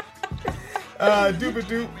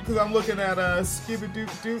doop-a-doop, because I'm looking at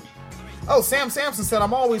skibba-doop-doop. Oh, Sam Sampson said,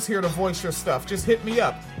 I'm always here to voice your stuff. Just hit me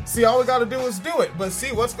up. See, all we gotta do is do it. But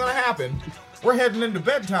see, what's gonna happen? We're heading into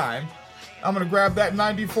bedtime. I'm gonna grab that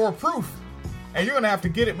 94 proof. And you're gonna have to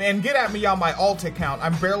get at me on my alt account.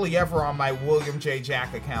 I'm barely ever on my William J.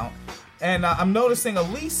 Jack account. And I'm noticing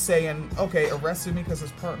Elise saying, okay, arrested me because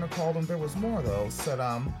his partner called him. There was more, though.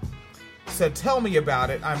 Said, tell me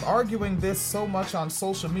about it. I'm arguing this so much on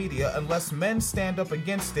social media. Unless men stand up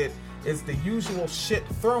against it, is the usual shit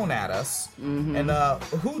thrown at us. Mm-hmm. And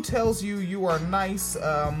who tells you you are nice?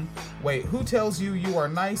 Who tells you you are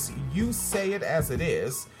nice? You say it as it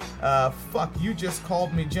is. Fuck, you just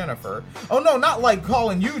called me Jennifer. Oh no, not like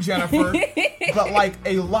calling you Jennifer, but like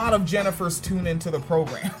a lot of Jennifers tune into the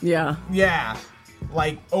program. Yeah. Yeah.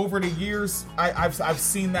 Like over the years, I've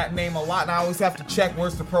seen that name a lot, and I always have to check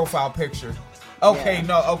where's the profile picture. Okay, yeah.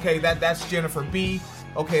 No, okay, that's Jennifer B.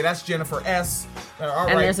 Okay, that's Jennifer S. All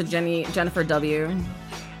and right. There's a Jennifer W.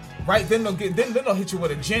 Right, then they'll hit you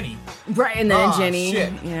with a Jenny. Right, and then a Jenny.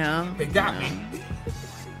 Shit. Yeah. They got me.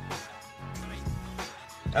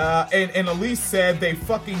 And Elise said, they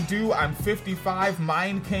fucking do. I'm 55.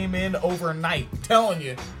 Mine came in overnight. Telling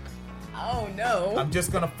you. Oh, no. I'm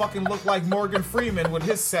just gonna fucking look like Morgan Freeman with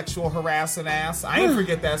his sexual harassing ass. I ain't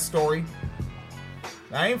forget that story.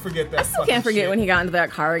 I ain't forget that. I still can't forget when he got into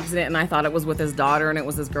that car accident and I thought it was with his daughter and it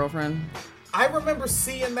was his girlfriend. I remember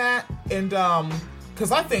seeing that, and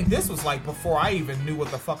because I think this was like before I even knew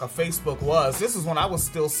what the fuck a Facebook was. This is when I was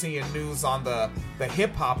still seeing news on the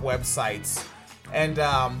hip-hop websites. And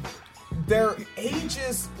their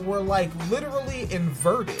ages were like literally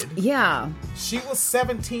inverted. Yeah. She was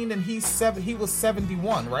 17 and he was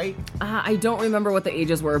 71, right? I don't remember what the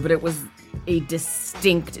ages were, but it was a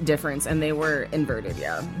distinct difference, and they were inverted,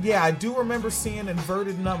 yeah. Yeah, I do remember seeing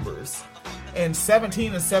inverted numbers. And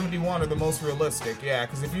 17 and 71 are the most realistic, yeah,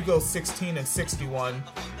 because if you go 16 and 61,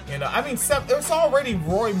 you know, I mean, it's already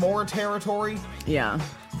Roy Moore territory. Yeah.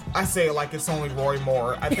 I say it like it's only Roy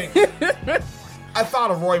Moore. I think I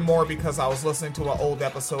thought of Roy Moore because I was listening to an old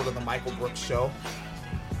episode of the Michael Brooks Show.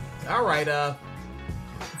 All right,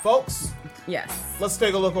 folks. Yes. Let's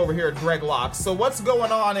take a look over here at Greg Locke. So what's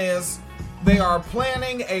going on is they are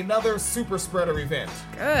planning another super spreader event.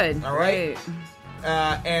 Good. All right.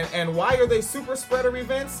 And why are they super spreader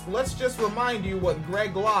events? Let's just remind you what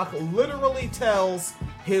Greg Locke literally tells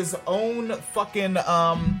his own fucking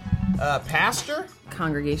pastor?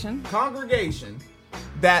 Congregation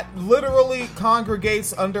that literally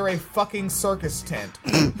congregates under a fucking circus tent.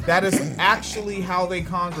 That is actually how they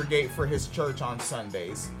congregate for his church on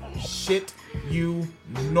Sundays. Shit you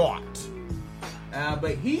not.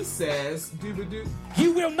 But he says,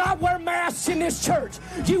 You will not wear masks in this church.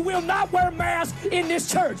 You will not wear masks in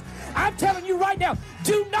this church. I'm telling you right now,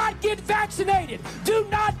 do not get vaccinated. Do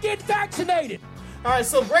not get vaccinated. All right,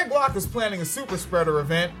 so Greg Locke is planning a super spreader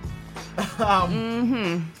event.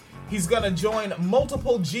 He's going to join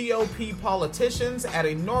multiple GOP politicians at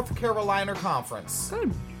a North Carolina conference.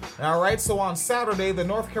 Good. All right, so on Saturday, the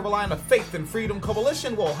North Carolina Faith and Freedom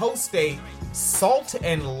Coalition will host a Salt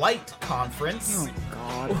and Light conference. Oh,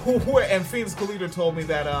 God. And Phoenix Kalita told me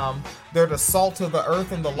that they're the salt of the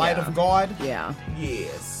earth and the light of God. Yeah.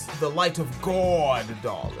 Yes, the light of God,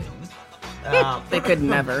 darling. They could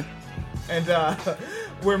never. And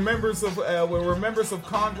we're members of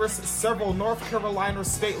Congress, several North Carolina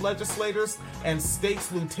state legislators, and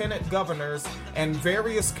states' lieutenant governors, and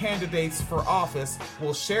various candidates for office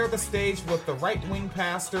will share the stage with the right-wing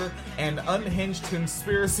pastor and unhinged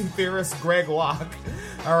conspiracy theorist Greg Locke.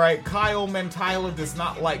 All right, Kyle Mentila does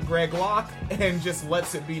not like Greg Locke and just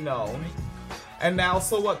lets it be known. And now,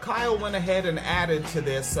 so what Kyle went ahead and added to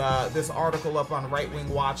this article up on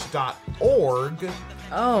rightwingwatch.org.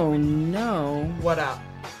 Oh, no. What up?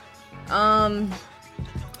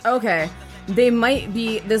 Okay. They might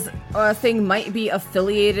be, this thing might be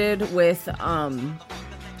affiliated with,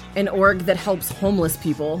 an org that helps homeless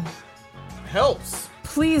people. Helps?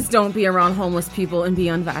 Please don't be around homeless people and be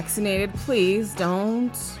unvaccinated. Please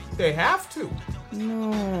don't. They have to.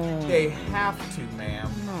 No. They have to,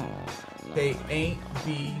 ma'am. No. They ain't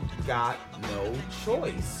got no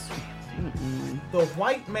choice. The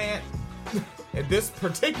white man, this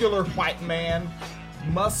particular white man,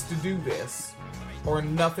 must do this, or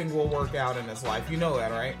nothing will work out in his life. You know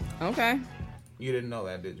that, right? Okay. You didn't know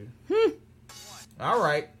that, did you? All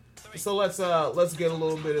right. So let's get a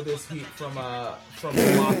little bit of this heat from the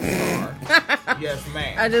Rockstar. Yes,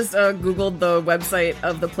 ma'am. I just googled the website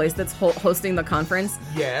of the place that's hosting the conference.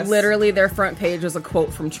 Yes. Literally, their front page was a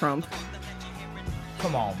quote from Trump.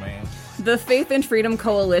 Come on, man. The Faith and Freedom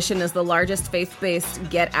Coalition is the largest faith-based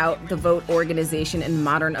get out the vote organization in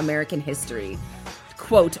modern American history.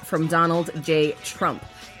 Quote from Donald J. Trump.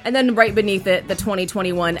 And then right beneath it, the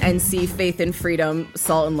 2021 NC Faith and Freedom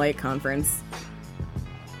Salt and Light Conference.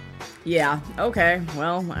 Yeah, okay,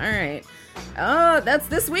 well, all right. That's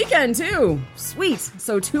this weekend, too. Sweet.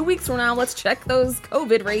 So 2 weeks from now, let's check those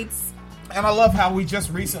COVID rates. And I love how we just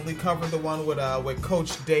recently covered the one with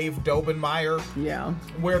Coach Dave Dobenmeyer. Yeah.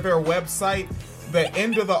 Where their website, the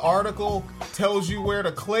end of the article tells you where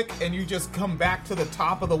to click, and you just come back to the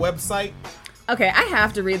top of the website. Okay, I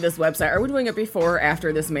have to read this website. Are we doing it before or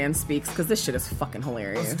after this man speaks? Because this shit is fucking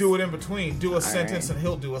hilarious. Let's do it in between. Do a All sentence right. and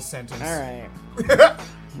he'll do a sentence. All right.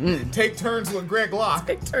 Take turns with Greg Locke.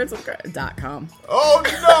 Take turns with Greg.com. Oh,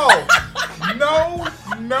 no.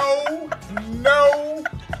 No.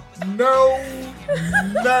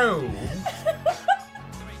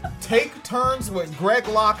 Take turns with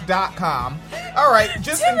GregLocke.com. All right,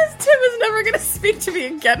 Tim is never going to speak to me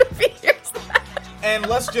again if he hears that. And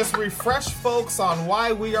let's just refresh folks on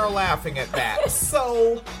why we are laughing at that.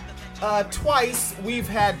 So, twice we've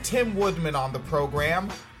had Tim Woodman on the program,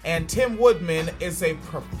 and Tim Woodman is a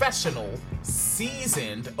professional,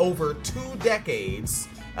 seasoned, over 2 decades,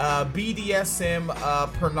 BDSM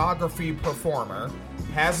pornography performer.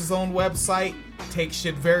 Has his own website, takes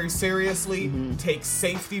shit very seriously, takes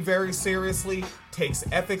safety very seriously, takes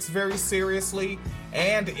ethics very seriously,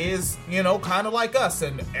 and is, kind of like us,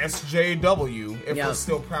 an SJW, if we're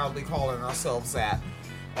still proudly calling ourselves that.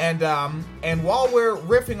 And while we're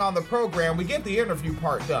riffing on the program, we get the interview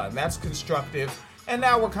part done. That's constructive. And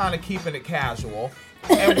now we're kind of keeping it casual.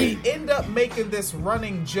 And we end up making this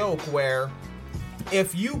running joke where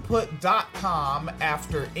if you put .com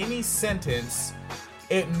after any sentence,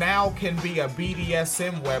 it now can be a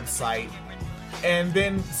BDSM website, And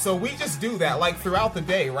then, so we just do that, like, throughout the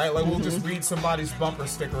day, right? Like, we'll just read somebody's bumper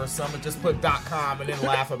sticker or something, just put .com and then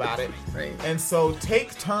laugh about it. Right. And so,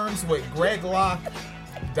 take turns with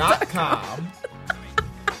GregLocke.com.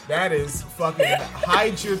 That is fucking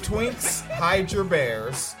hide your twinks, hide your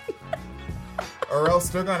bears. Or else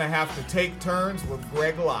they're gonna have to take turns with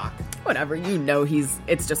Greg Locke. Whatever, you know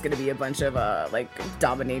it's just gonna be a bunch of, like,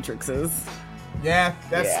 dominatrixes. Yeah,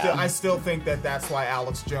 I still think that's why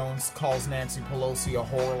Alex Jones calls Nancy Pelosi a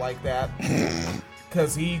whore like that.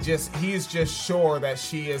 Because he's just sure that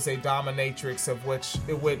she is a dominatrix of which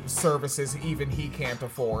services even he can't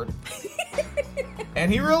afford.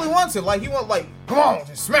 And he really wants it. Like, he wants, like, come on,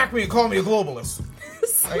 just smack me and call me a globalist.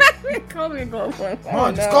 Smack me and call me a globalist. Come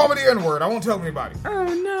on, just call me the N-word. I won't tell anybody. Oh,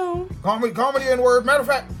 no. Call me the N-word. Matter of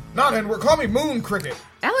fact, not N-word. Call me Moon Cricket.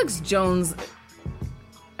 Alex Jones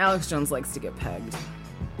likes to get pegged.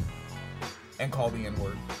 And call the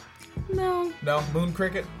N-word. No. No? Moon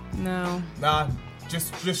Cricket? No. Nah,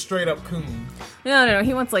 just straight up coon. No.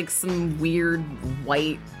 He wants, like, some weird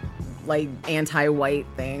white, like, anti-white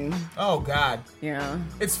thing. Oh, God. Yeah.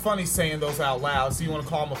 It's funny saying those out loud, so you want to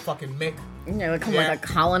call him a fucking Mick? Yeah, like a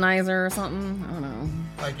colonizer or something. I don't know.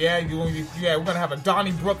 Like, we're gonna have a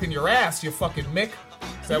Donnybrook in your ass, you fucking Mick.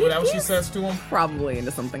 Is that what she says to him? Probably into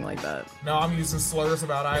something like that. No, I'm using slurs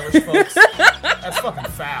about Irish folks. That's fucking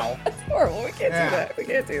foul. That's horrible. We can't do that. We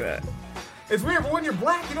can't do that. It's weird, but when you're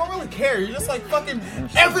black, you don't really care. You're just like, fucking,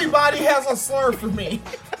 everybody has a slur for me.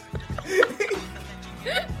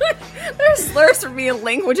 There's slurs for me in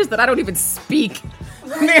languages that I don't even speak.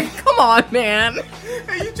 Man, come on, man.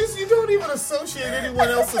 You don't even associate anyone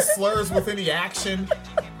else's slurs with any action.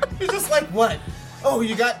 You're just like, what? Oh,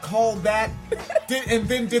 you got called that? And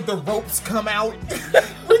then did the ropes come out?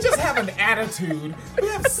 We just have an attitude. We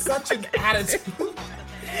have such an attitude.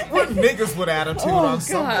 We're niggas with attitude on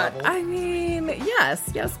some level. I mean,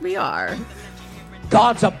 yes, we are.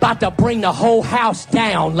 God's about to bring the whole house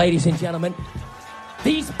down, ladies and gentlemen.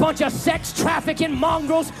 These bunch of sex trafficking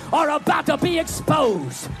mongrels are about to be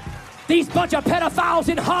exposed. These bunch of pedophiles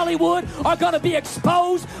in Hollywood are going to be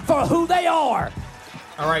exposed for who they are.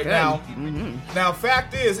 All right, now,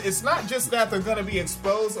 fact is, it's not just that they're going to be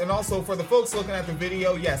exposed, and also for the folks looking at the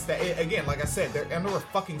video, yes, again, like I said, they're under a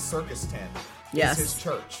fucking circus tent. Yes. It's his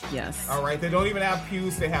church. Yes. All right, they don't even have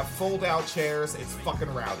pews, they have fold-out chairs. It's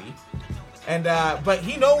fucking rowdy. And, but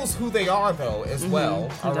he knows who they are, though, as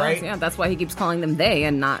well. All right? Yeah, that's why he keeps calling them they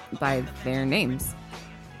and not by their names.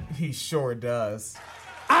 He sure does.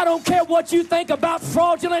 I don't care what you think about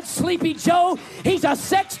fraudulent Sleepy Joe. He's a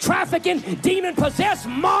sex trafficking, demon-possessed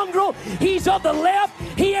mongrel. He's of the left.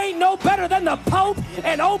 He ain't no better than the Pope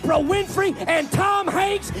and Oprah Winfrey and Tom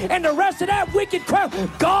Hanks and the rest of that wicked crap.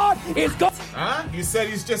 God is going... Huh? You said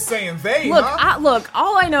he's just saying they, Look, huh? look,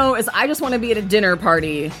 all I know is I just want to be at a dinner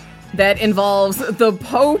party that involves the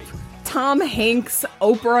Pope, Tom Hanks,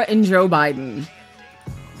 Oprah, and Joe Biden.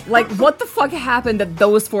 Like, what the fuck happened that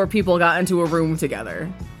those four people got into a room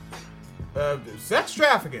together? Sex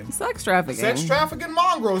trafficking. Sex trafficking. Sex trafficking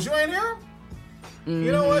mongrels. You ain't hear him?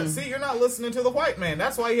 You know what? See, you're not listening to the white man.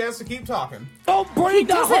 That's why he has to keep talking. Don't bring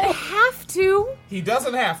the Doesn't whole have to. He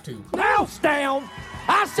doesn't have to. house down.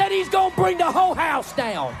 I said he's going to bring the whole house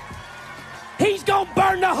down. He's going to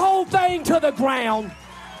burn the whole thing to the ground.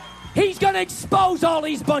 He's going to expose all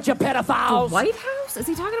these bunch of pedophiles. The White House? Is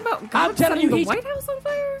he talking about God I'm telling setting you, the White House on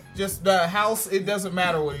fire? Just the house, it doesn't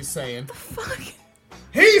matter what he's saying. The fuck?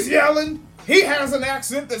 He's yelling. He has an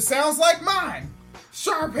accent that sounds like mine.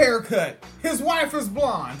 Sharp haircut. His wife is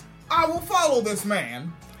blonde. I will follow this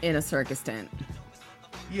man. In a circus tent.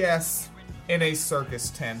 Yes, in a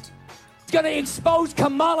circus tent. He's going to expose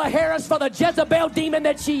Kamala Harris for the Jezebel demon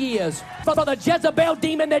that she is. For the Jezebel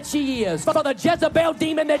demon that she is. For the Jezebel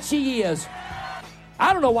demon that she is.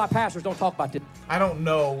 I don't know why pastors don't talk about this. I don't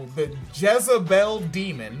know. The Jezebel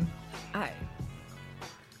demon.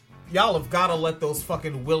 Y'all have got to let those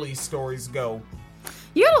fucking Willie stories go.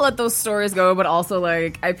 You gotta let those stories go, but also,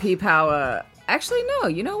 like, I peep how, actually, no,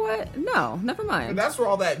 you know what? No, never mind. And that's where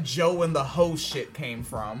all that Joe and the hoe shit came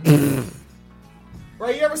from.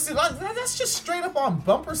 Right, you ever see, like, that's just straight up on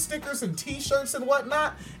bumper stickers and t-shirts and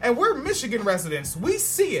whatnot. And we're Michigan residents. We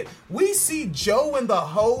see it. We see Joe and the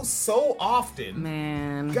hoe so often.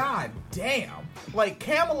 Man. God damn. Like,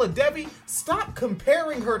 Kamala Debbie, stop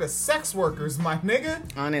comparing her to sex workers, my nigga.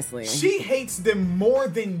 Honestly. She hates them more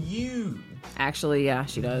than you. Actually, yeah,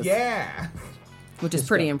 she does. Yeah. Which is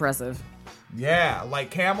pretty impressive. Yeah, like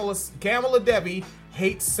Kamala Debbie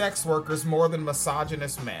hates sex workers more than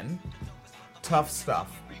misogynist men. Tough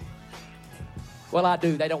stuff. Well, I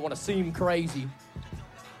do. They don't want to seem crazy.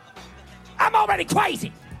 I'm already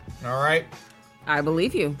crazy. All right. I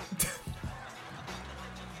believe you.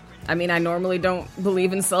 I mean, I normally don't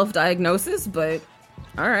believe in self-diagnosis, but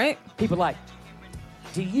all right. People like,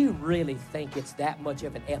 do you really think it's that much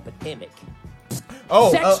of an epidemic?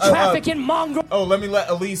 Sex trafficking mongrel. Oh, let me let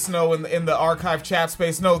Elise know in the archive chat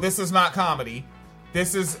space. No, this is not comedy.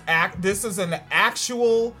 This is an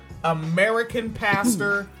actual American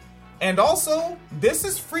pastor, and also this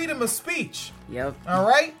is freedom of speech. Yep. All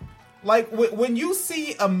right. Like when you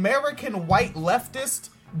see American white leftists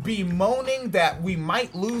bemoaning that we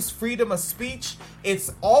might lose freedom of speech,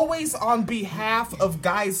 it's always on behalf of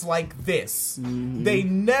guys like this. Mm-hmm. They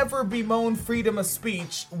never bemoan freedom of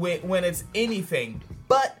speech when it's anything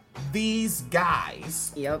but these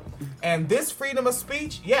guys. Yep. And this freedom of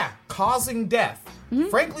speech, causing death. Mm-hmm.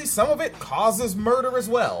 Frankly, some of it causes murder as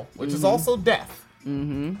well, which is also death.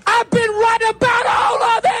 Mm-hmm. I've been right about all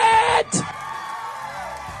of it!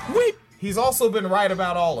 He's also been right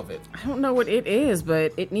about all of it. I don't know what it is,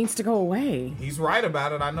 but it needs to go away. He's right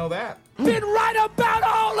about it, I know that. Been right about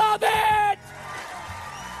all of it!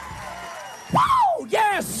 Woo!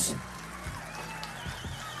 Yes!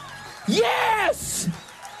 Yes!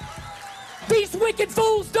 These wicked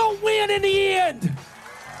fools don't win in the end!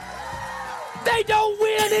 They don't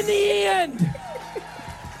win in the end!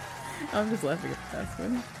 I'm just laughing at the last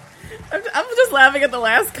one. I'm just laughing at the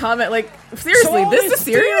last comment. Like, seriously, so this is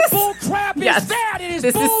serious? Bull crap is yes, that? It is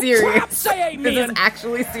this bull is serious. Crap. Say amen. This is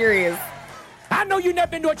actually serious. I know you've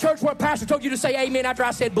never been to a church where a pastor told you to say amen after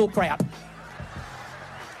I said bull crap.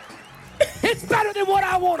 It's better than what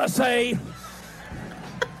I want to say.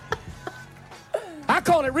 I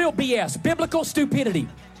call it real BS, biblical stupidity.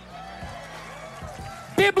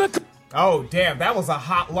 Biblical. Oh, damn, that was a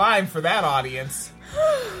hot line for that audience.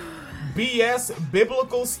 BS,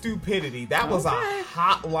 biblical stupidity. That was a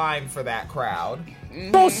hot line for that crowd.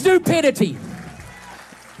 Stupidity.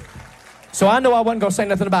 So I know I wasn't going to say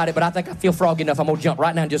nothing about it, but I think I feel froggy enough. I'm going to jump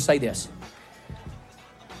right now and just say this.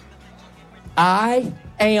 I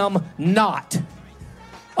am not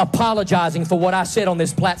apologizing for what I said on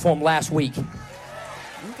this platform last week.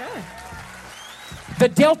 Okay. The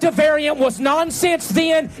Delta variant was nonsense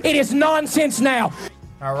then. It is nonsense now.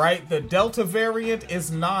 All right, the Delta variant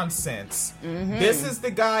is nonsense. Mm-hmm. This is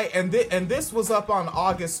the guy, and this was up on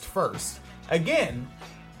August 1st. Again,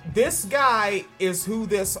 this guy is who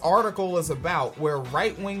this article is about, where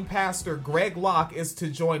right-wing pastor Greg Locke is to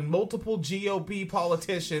join multiple GOP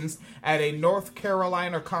politicians at a North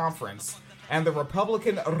Carolina conference. And the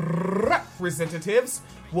Republican representatives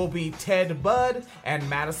will be Ted Budd and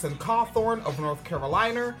Madison Cawthorn of North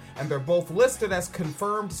Carolina, and they're both listed as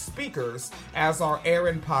confirmed speakers, as are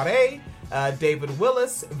Aaron Pare, David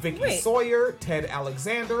Willis, Vicky Sawyer, Ted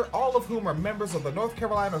Alexander, all of whom are members of the North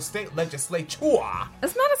Carolina State Legislature.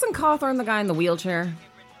 Is Madison Cawthorn the guy in the wheelchair?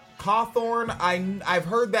 Cawthorn, I've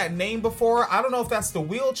heard that name before. I don't know if that's the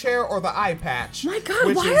wheelchair or the eye patch. My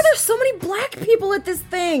God, why are there so many black people at this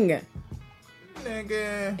thing?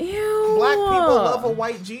 Nigga. Ew. Black people love a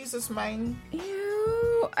white Jesus, man.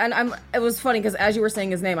 Ew. And it was funny because as you were saying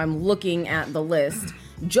his name, I'm looking at the list.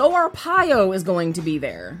 Joe Arpaio is going to be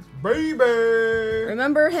there. Baby.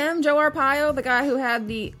 Remember him, Joe Arpaio, the guy who had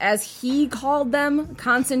the, as he called them,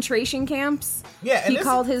 concentration camps? Yeah. And he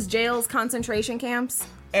called his jails concentration camps.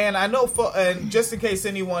 And I know, and just in case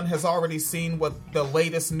anyone has already seen what the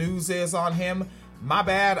latest news is on him, my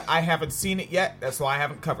bad, I haven't seen it yet. That's why I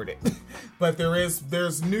haven't covered it. But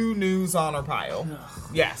there's new news on Arpaio.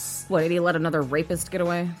 Yes. What, did he let another rapist get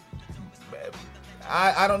away?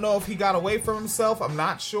 I don't know if he got away from himself. I'm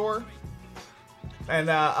not sure. And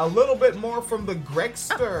a little bit more from the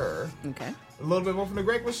Gregster. Oh, okay. A little bit more from the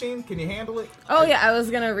Greg machine. Can you handle it? Oh, yeah. I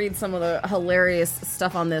was going to read some of the hilarious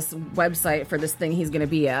stuff on this website for this thing he's going to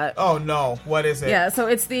be at. Oh, no. What is it? Yeah, so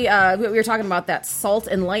it's the, we were talking about that Salt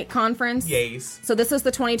and Light Conference. Yes. So this is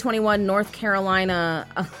the 2021 North Carolina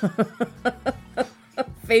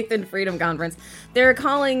Faith and Freedom Conference. They're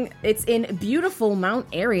calling, it's in beautiful Mount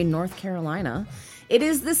Airy, North Carolina. It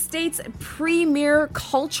is the state's premier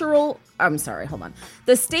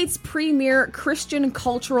the state's premier Christian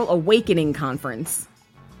Cultural Awakening Conference.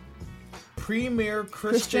 Premier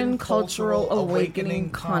Christian Cultural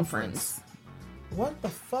Awakening Conference. What the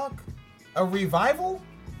fuck? A revival?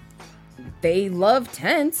 They love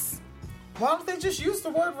tents. Why don't they just use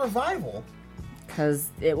the word revival? Because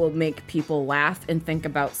it will make people laugh and think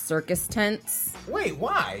about circus tents. Wait,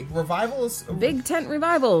 why? Revival is... Big tent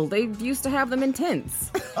revival. They used to have them in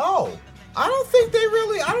tents. Oh. I don't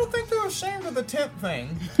think they're ashamed of the tent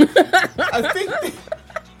thing. I think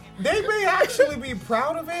they may actually be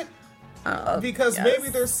proud of it. Because maybe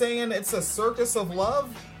they're saying it's a circus of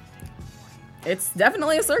love. It's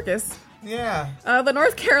definitely a circus. Yeah. The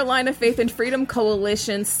North Carolina Faith and Freedom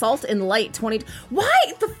Coalition Salt and Light 20...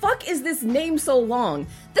 Why the fuck is this name so long?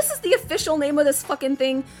 This is the official name of this fucking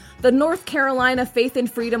thing. The North Carolina Faith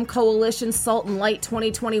and Freedom Coalition Salt and Light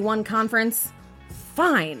 2021 Conference.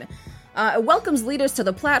 Fine. It welcomes leaders to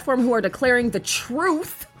the platform who are declaring the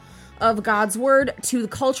truth of God's word to the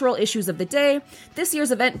cultural issues of the day. This year's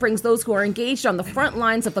event brings those who are engaged on the front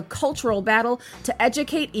lines of the cultural battle to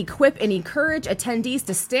educate, equip, and encourage attendees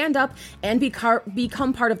to stand up and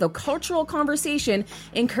become part of the cultural conversation,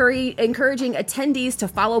 encouraging attendees to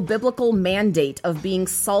follow biblical mandate of being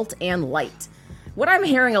salt and light. What I'm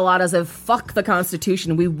hearing a lot is of fuck the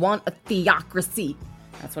Constitution, we want a theocracy.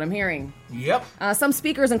 That's what I'm hearing. Yep. Some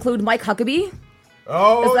speakers include Mike Huckabee.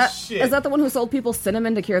 Oh, shit. Is that the one who sold people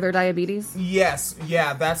cinnamon to cure their diabetes? Yes.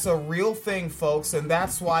 Yeah, that's a real thing, folks. And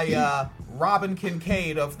that's why Robin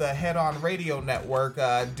Kincaid of the Head On Radio Network,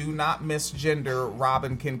 do not misgender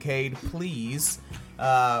Robin Kincaid, please.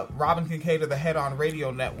 Robin Kincaid of the Head On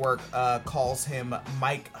Radio Network calls him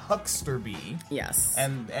Mike Hucksterby. Yes.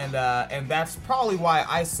 And that's probably why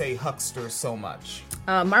I say Huckster so much.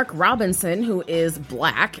 Mark Robinson, who is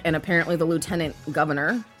black and apparently the lieutenant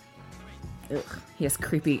governor. Ugh, he has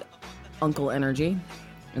creepy uncle energy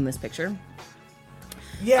in this picture.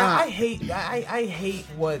 Yeah, I hate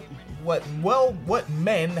what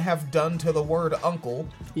men have done to the word uncle.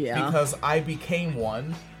 Yeah. Because I became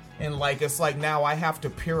one, and it's like now I have to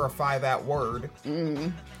purify that word.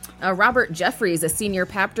 Robert Jeffries, a senior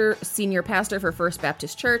pastor for First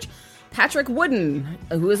Baptist Church. Patrick Wooden,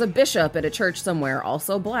 who is a bishop at a church somewhere,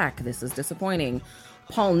 also black. This is disappointing.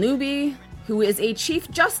 Paul Newby, who is a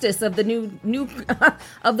Chief Justice of the new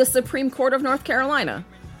of the Supreme Court of North Carolina.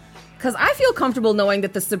 Because I feel comfortable knowing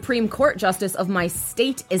that the Supreme Court Justice of my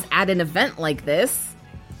state is at an event like this.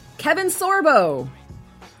 Kevin Sorbo.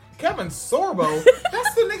 Kevin Sorbo?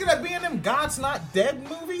 That's the nigga that be in them God's Not Dead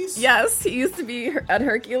movies? Yes, he used to be at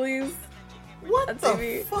Hercules. What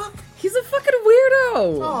the fuck? He's a fucking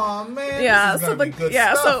weirdo. Aw, man. Yeah, this is gonna be good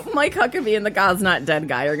stuff. So Mike Huckabee and the God's Not Dead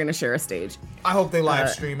guy are going to share a stage. I hope they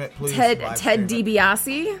live stream it, please. Ted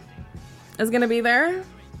DiBiase is going to be there.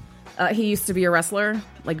 He used to be a wrestler,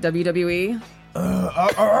 like WWE. All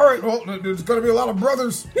right, well, there's going to be a lot of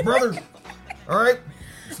brothers. All right?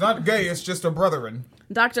 It's not gay, it's just a brotherin.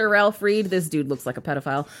 Dr. Ralph Reed, this dude looks like a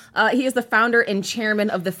pedophile. He is the founder and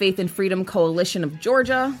chairman of the Faith and Freedom Coalition of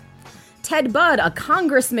Georgia. Ted Budd, a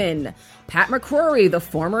congressman. Pat McCrory, the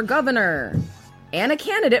former governor. And a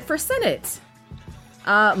candidate for Senate.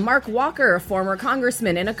 Mark Walker, a former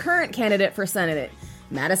congressman and a current candidate for Senate.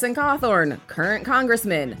 Madison Cawthorn, current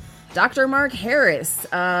congressman. Dr. Mark Harris,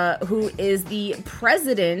 who is the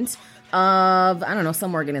president of, I don't know,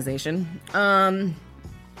 some organization.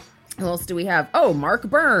 Who else do we have? Oh, Mark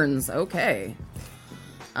Burns. Okay.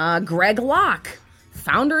 Greg Locke,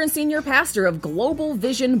 founder and senior pastor of Global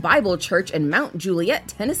Vision Bible Church in Mount Juliet,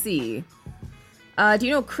 Tennessee. Do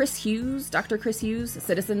you know Chris Hughes, Dr. Chris Hughes,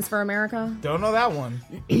 Citizens for America? Don't know that one.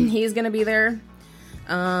 He's going to be there.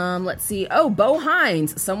 Let's see. Oh, Bo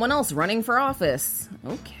Hines, someone else running for office.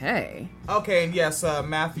 Okay. Okay, and yes,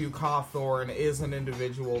 Matthew Cawthorn is an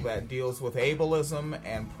individual that deals with ableism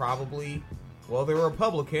and probably, well, they're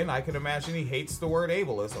Republican. I can imagine he hates the word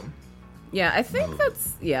ableism. Yeah, I think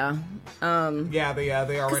that's, yeah. Yeah, they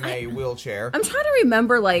are in a wheelchair. I'm trying to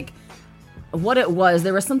remember, what it was.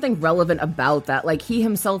 There was something relevant about that. He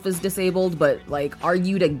himself is disabled, but,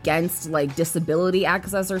 argued against, disability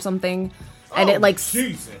access or something. And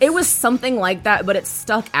Jesus. It was something like that, but it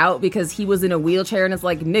stuck out because he was in a wheelchair, and it's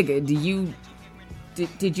like, nigga,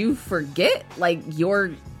 did you forget,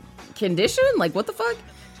 your condition? What the fuck?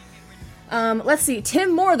 Let's see.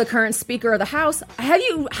 Tim Moore, the current Speaker of the House.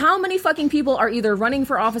 How many fucking people are either running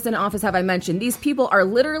for office in office have I mentioned? These people are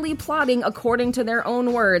literally plotting, according to their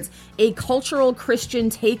own words, a cultural Christian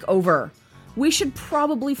takeover. We should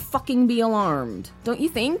probably fucking be alarmed. Don't you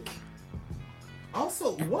think?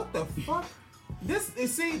 Also, what the fuck? This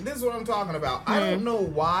is what I'm talking about. I don't know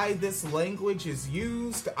why this language is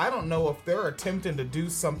used. I don't know if they're attempting to do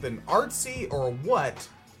something artsy or what.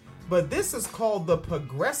 But this is called the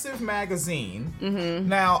Progressive Magazine. Mm-hmm.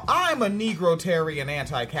 Now, I'm a Negrotarian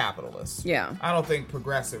anti-capitalist. Yeah. I don't think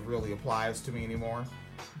progressive really applies to me anymore.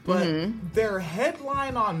 But their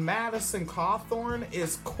headline on Madison Cawthorn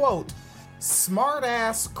is, quote,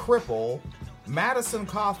 "Smart-ass cripple, Madison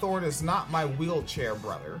Cawthorn is not my wheelchair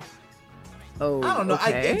brother." Oh, I don't know.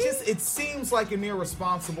 okay. It seems like an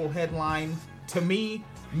irresponsible headline to me.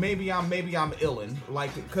 Maybe I'm illin',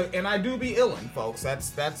 and I do be illin', folks.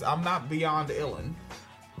 That's I'm not beyond illin',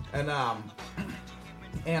 and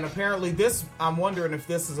And apparently this, I'm wondering if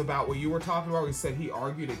this is about what you were talking about, where you said he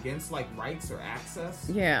argued against, like, rights or access?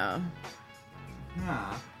 Yeah.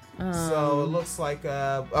 Huh. So it looks like,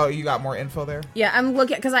 oh, you got more info there? Yeah, I'm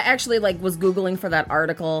looking, because I actually, like, was Googling for that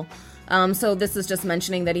article. So this is just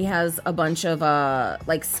mentioning that he has a bunch of,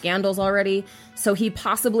 like, scandals already. So he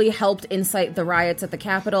possibly helped incite the riots at the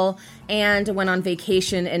Capitol and went on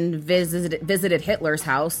vacation and visited Hitler's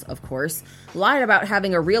house, of course, lied about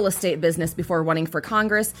having a real estate business before running for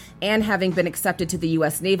Congress, and having been accepted to the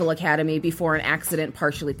U.S. Naval Academy before an accident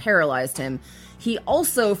partially paralyzed him. He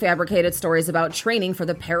also fabricated stories about training for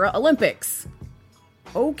the Paralympics.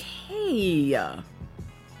 Okay.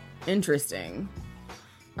 Interesting.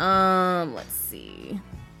 Let's see.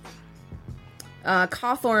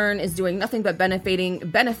 Cawthorn is doing nothing but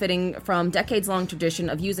benefiting from decades-long tradition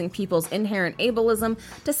of using people's inherent ableism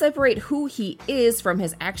to separate who he is from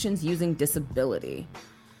his actions using disability.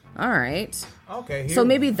 All right. Okay. So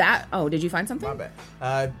maybe that... Oh, did you find something? My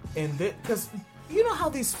bad. Because you know how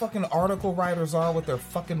these fucking article writers are with their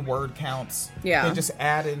fucking word counts? Yeah. They just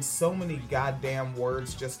add in so many goddamn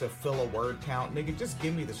words just to fill a word count. Nigga, just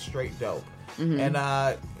give me the straight dope. Mm-hmm.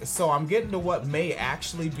 And so I'm getting to what may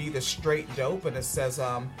actually be the straight dope, and it says,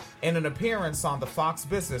 in an appearance on the Fox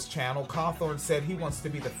Business Channel, Cawthorn said he wants to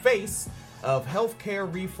be the face of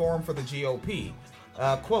healthcare reform for the GOP.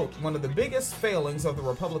 Quote, one of the biggest failings of the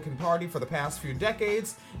Republican Party for the past few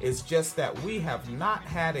decades is just that we have not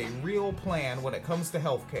had a real plan when it comes to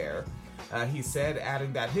healthcare. He said,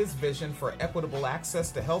 adding that his vision for equitable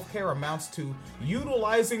access to healthcare amounts to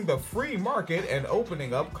utilizing the free market and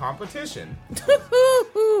opening up competition.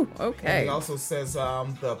 Okay. And he also says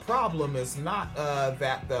the problem is not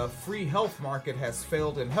that the free health market has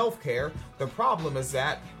failed in healthcare. The problem is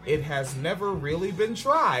that it has never really been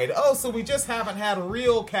tried. Oh, so we just haven't had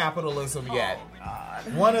real capitalism yet. Oh,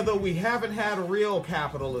 God. We haven't had real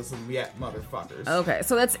capitalism yet, motherfuckers. Okay,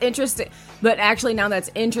 so that's interesting. But actually, now that's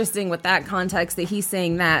interesting with that context that he's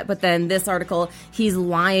saying that. But then this article, he's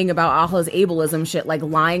lying about all his ableism shit, like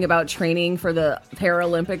lying about training for the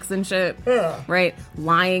Paralympics and shit. Yeah. Right?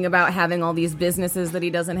 Lying about having all these businesses that he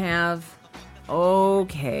doesn't have.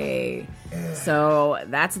 Okay. So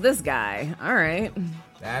that's this guy. All right.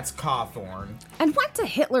 That's Cawthorn. And went to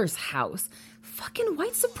Hitler's house. Fucking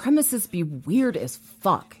white supremacists be weird as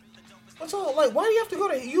fuck. What's all, like, why do you have to go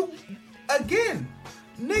to you again?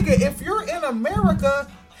 Nigga, if you're in America,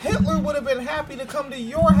 Hitler would have been happy to come to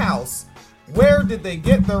your house. Where did they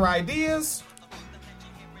get their ideas?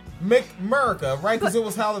 McMurica, right? Because it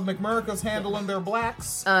was how the McMuricas handling their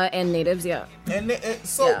blacks. And natives, yeah. And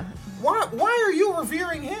so, yeah. Why are you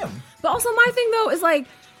revering him? But also my thing, though, is like,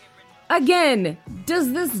 again,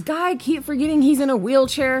 does this guy keep forgetting he's in a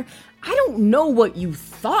wheelchair? I don't know what you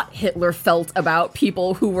thought Hitler felt about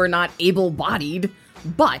people who were not able-bodied,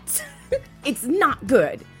 but it's not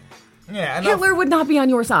good. Yeah, Hitler would not be on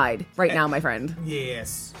your side right now, my friend.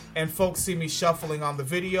 Yes. And folks see me shuffling on the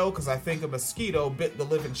video because I think a mosquito bit the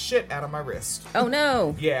living shit out of my wrist. Oh,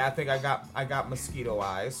 no. Yeah, I think I got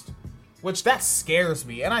mosquitoized. Which, that scares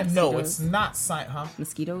me. And I know it's not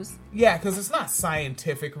Mosquitoes? Yeah, because it's not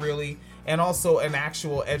scientific, really. And also an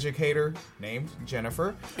actual educator named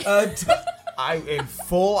Jennifer. In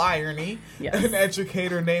full irony, yes. An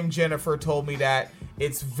educator named Jennifer told me that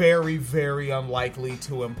it's very, very unlikely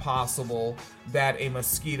to impossible that a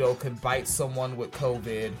mosquito could bite someone with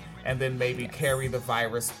COVID and then maybe carry the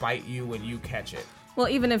virus, bite you, and you catch it. Well,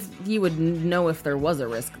 even if you would know if there was a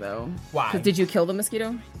risk, though. Why? 'Cause did you kill the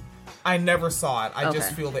mosquito? I never saw it. I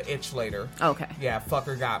just feel the itch later. Okay. Yeah,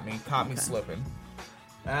 fucker got me. Caught me slipping.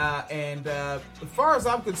 And as far as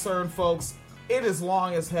I'm concerned, folks, it is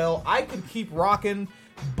long as hell. I could keep rocking,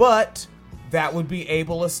 but that would be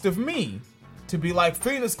ableist of me. To be like,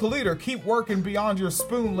 Phoenix Calida, keep working beyond your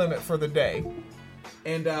spoon limit for the day.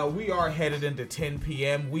 And we are headed into 10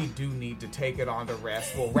 p.m. We do need to take it on to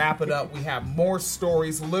rest. We'll wrap it up. We have more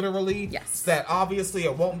stories, literally. Yes. That obviously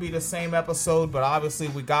it won't be the same episode, but obviously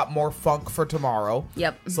we got more funk for tomorrow.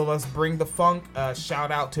 Yep. So let's bring the funk.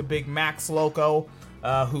 Shout out to Big Max Loco,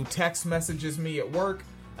 who text messages me at work.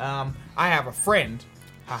 I have a friend.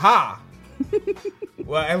 Haha.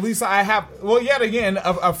 Well, at least I have, yet again,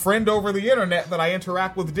 a friend over the internet that I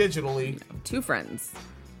interact with digitally. 2 friends.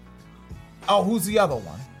 Oh, who's the other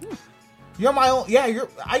one? You're my own. Yeah,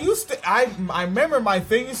 I remember my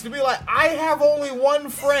thing used to be like, I have only one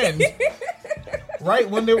friend. Right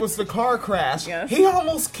when there was the car crash. Yes. He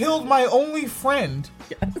almost killed my only friend.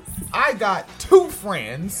 Yes. I got 2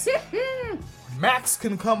 friends. Max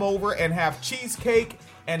can come over and have cheesecake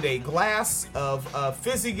and a glass of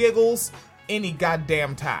fizzy giggles any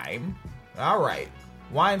goddamn time. All right.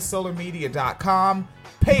 winecellarmedia.com,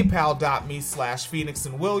 paypal.me/Phoenix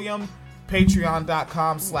and William,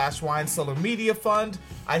 patreon.com/winecellarmediafund.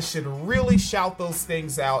 I should really shout those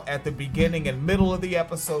things out at the beginning and middle of the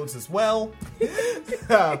episodes as well,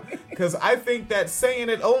 because I think that saying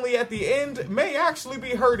it only at the end may actually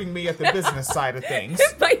be hurting me at the business side of things.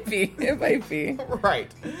 It might be. Right.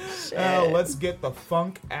 Let's get the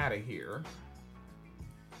funk out of here.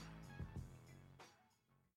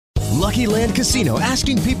 Lucky Land Casino,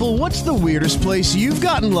 asking people, what's the weirdest place you've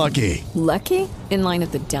gotten lucky? Lucky? In line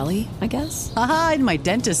at the deli, I guess? Aha, in my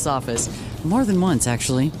dentist's office. More than once,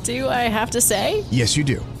 actually. Do I have to say? Yes, you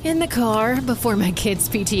do. In the car before my kids'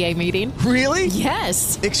 PTA meeting. Really?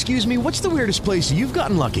 Yes. Excuse me, what's the weirdest place you've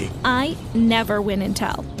gotten lucky? I never win and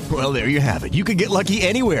tell. Well, there you have it. You can get lucky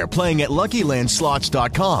anywhere, playing at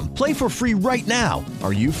LuckyLandSlots.com. Play for free right now.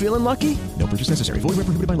 Are you feeling lucky? No purchase necessary. Void where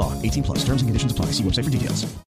prohibited by law. 18+. Terms and conditions apply. See website for details.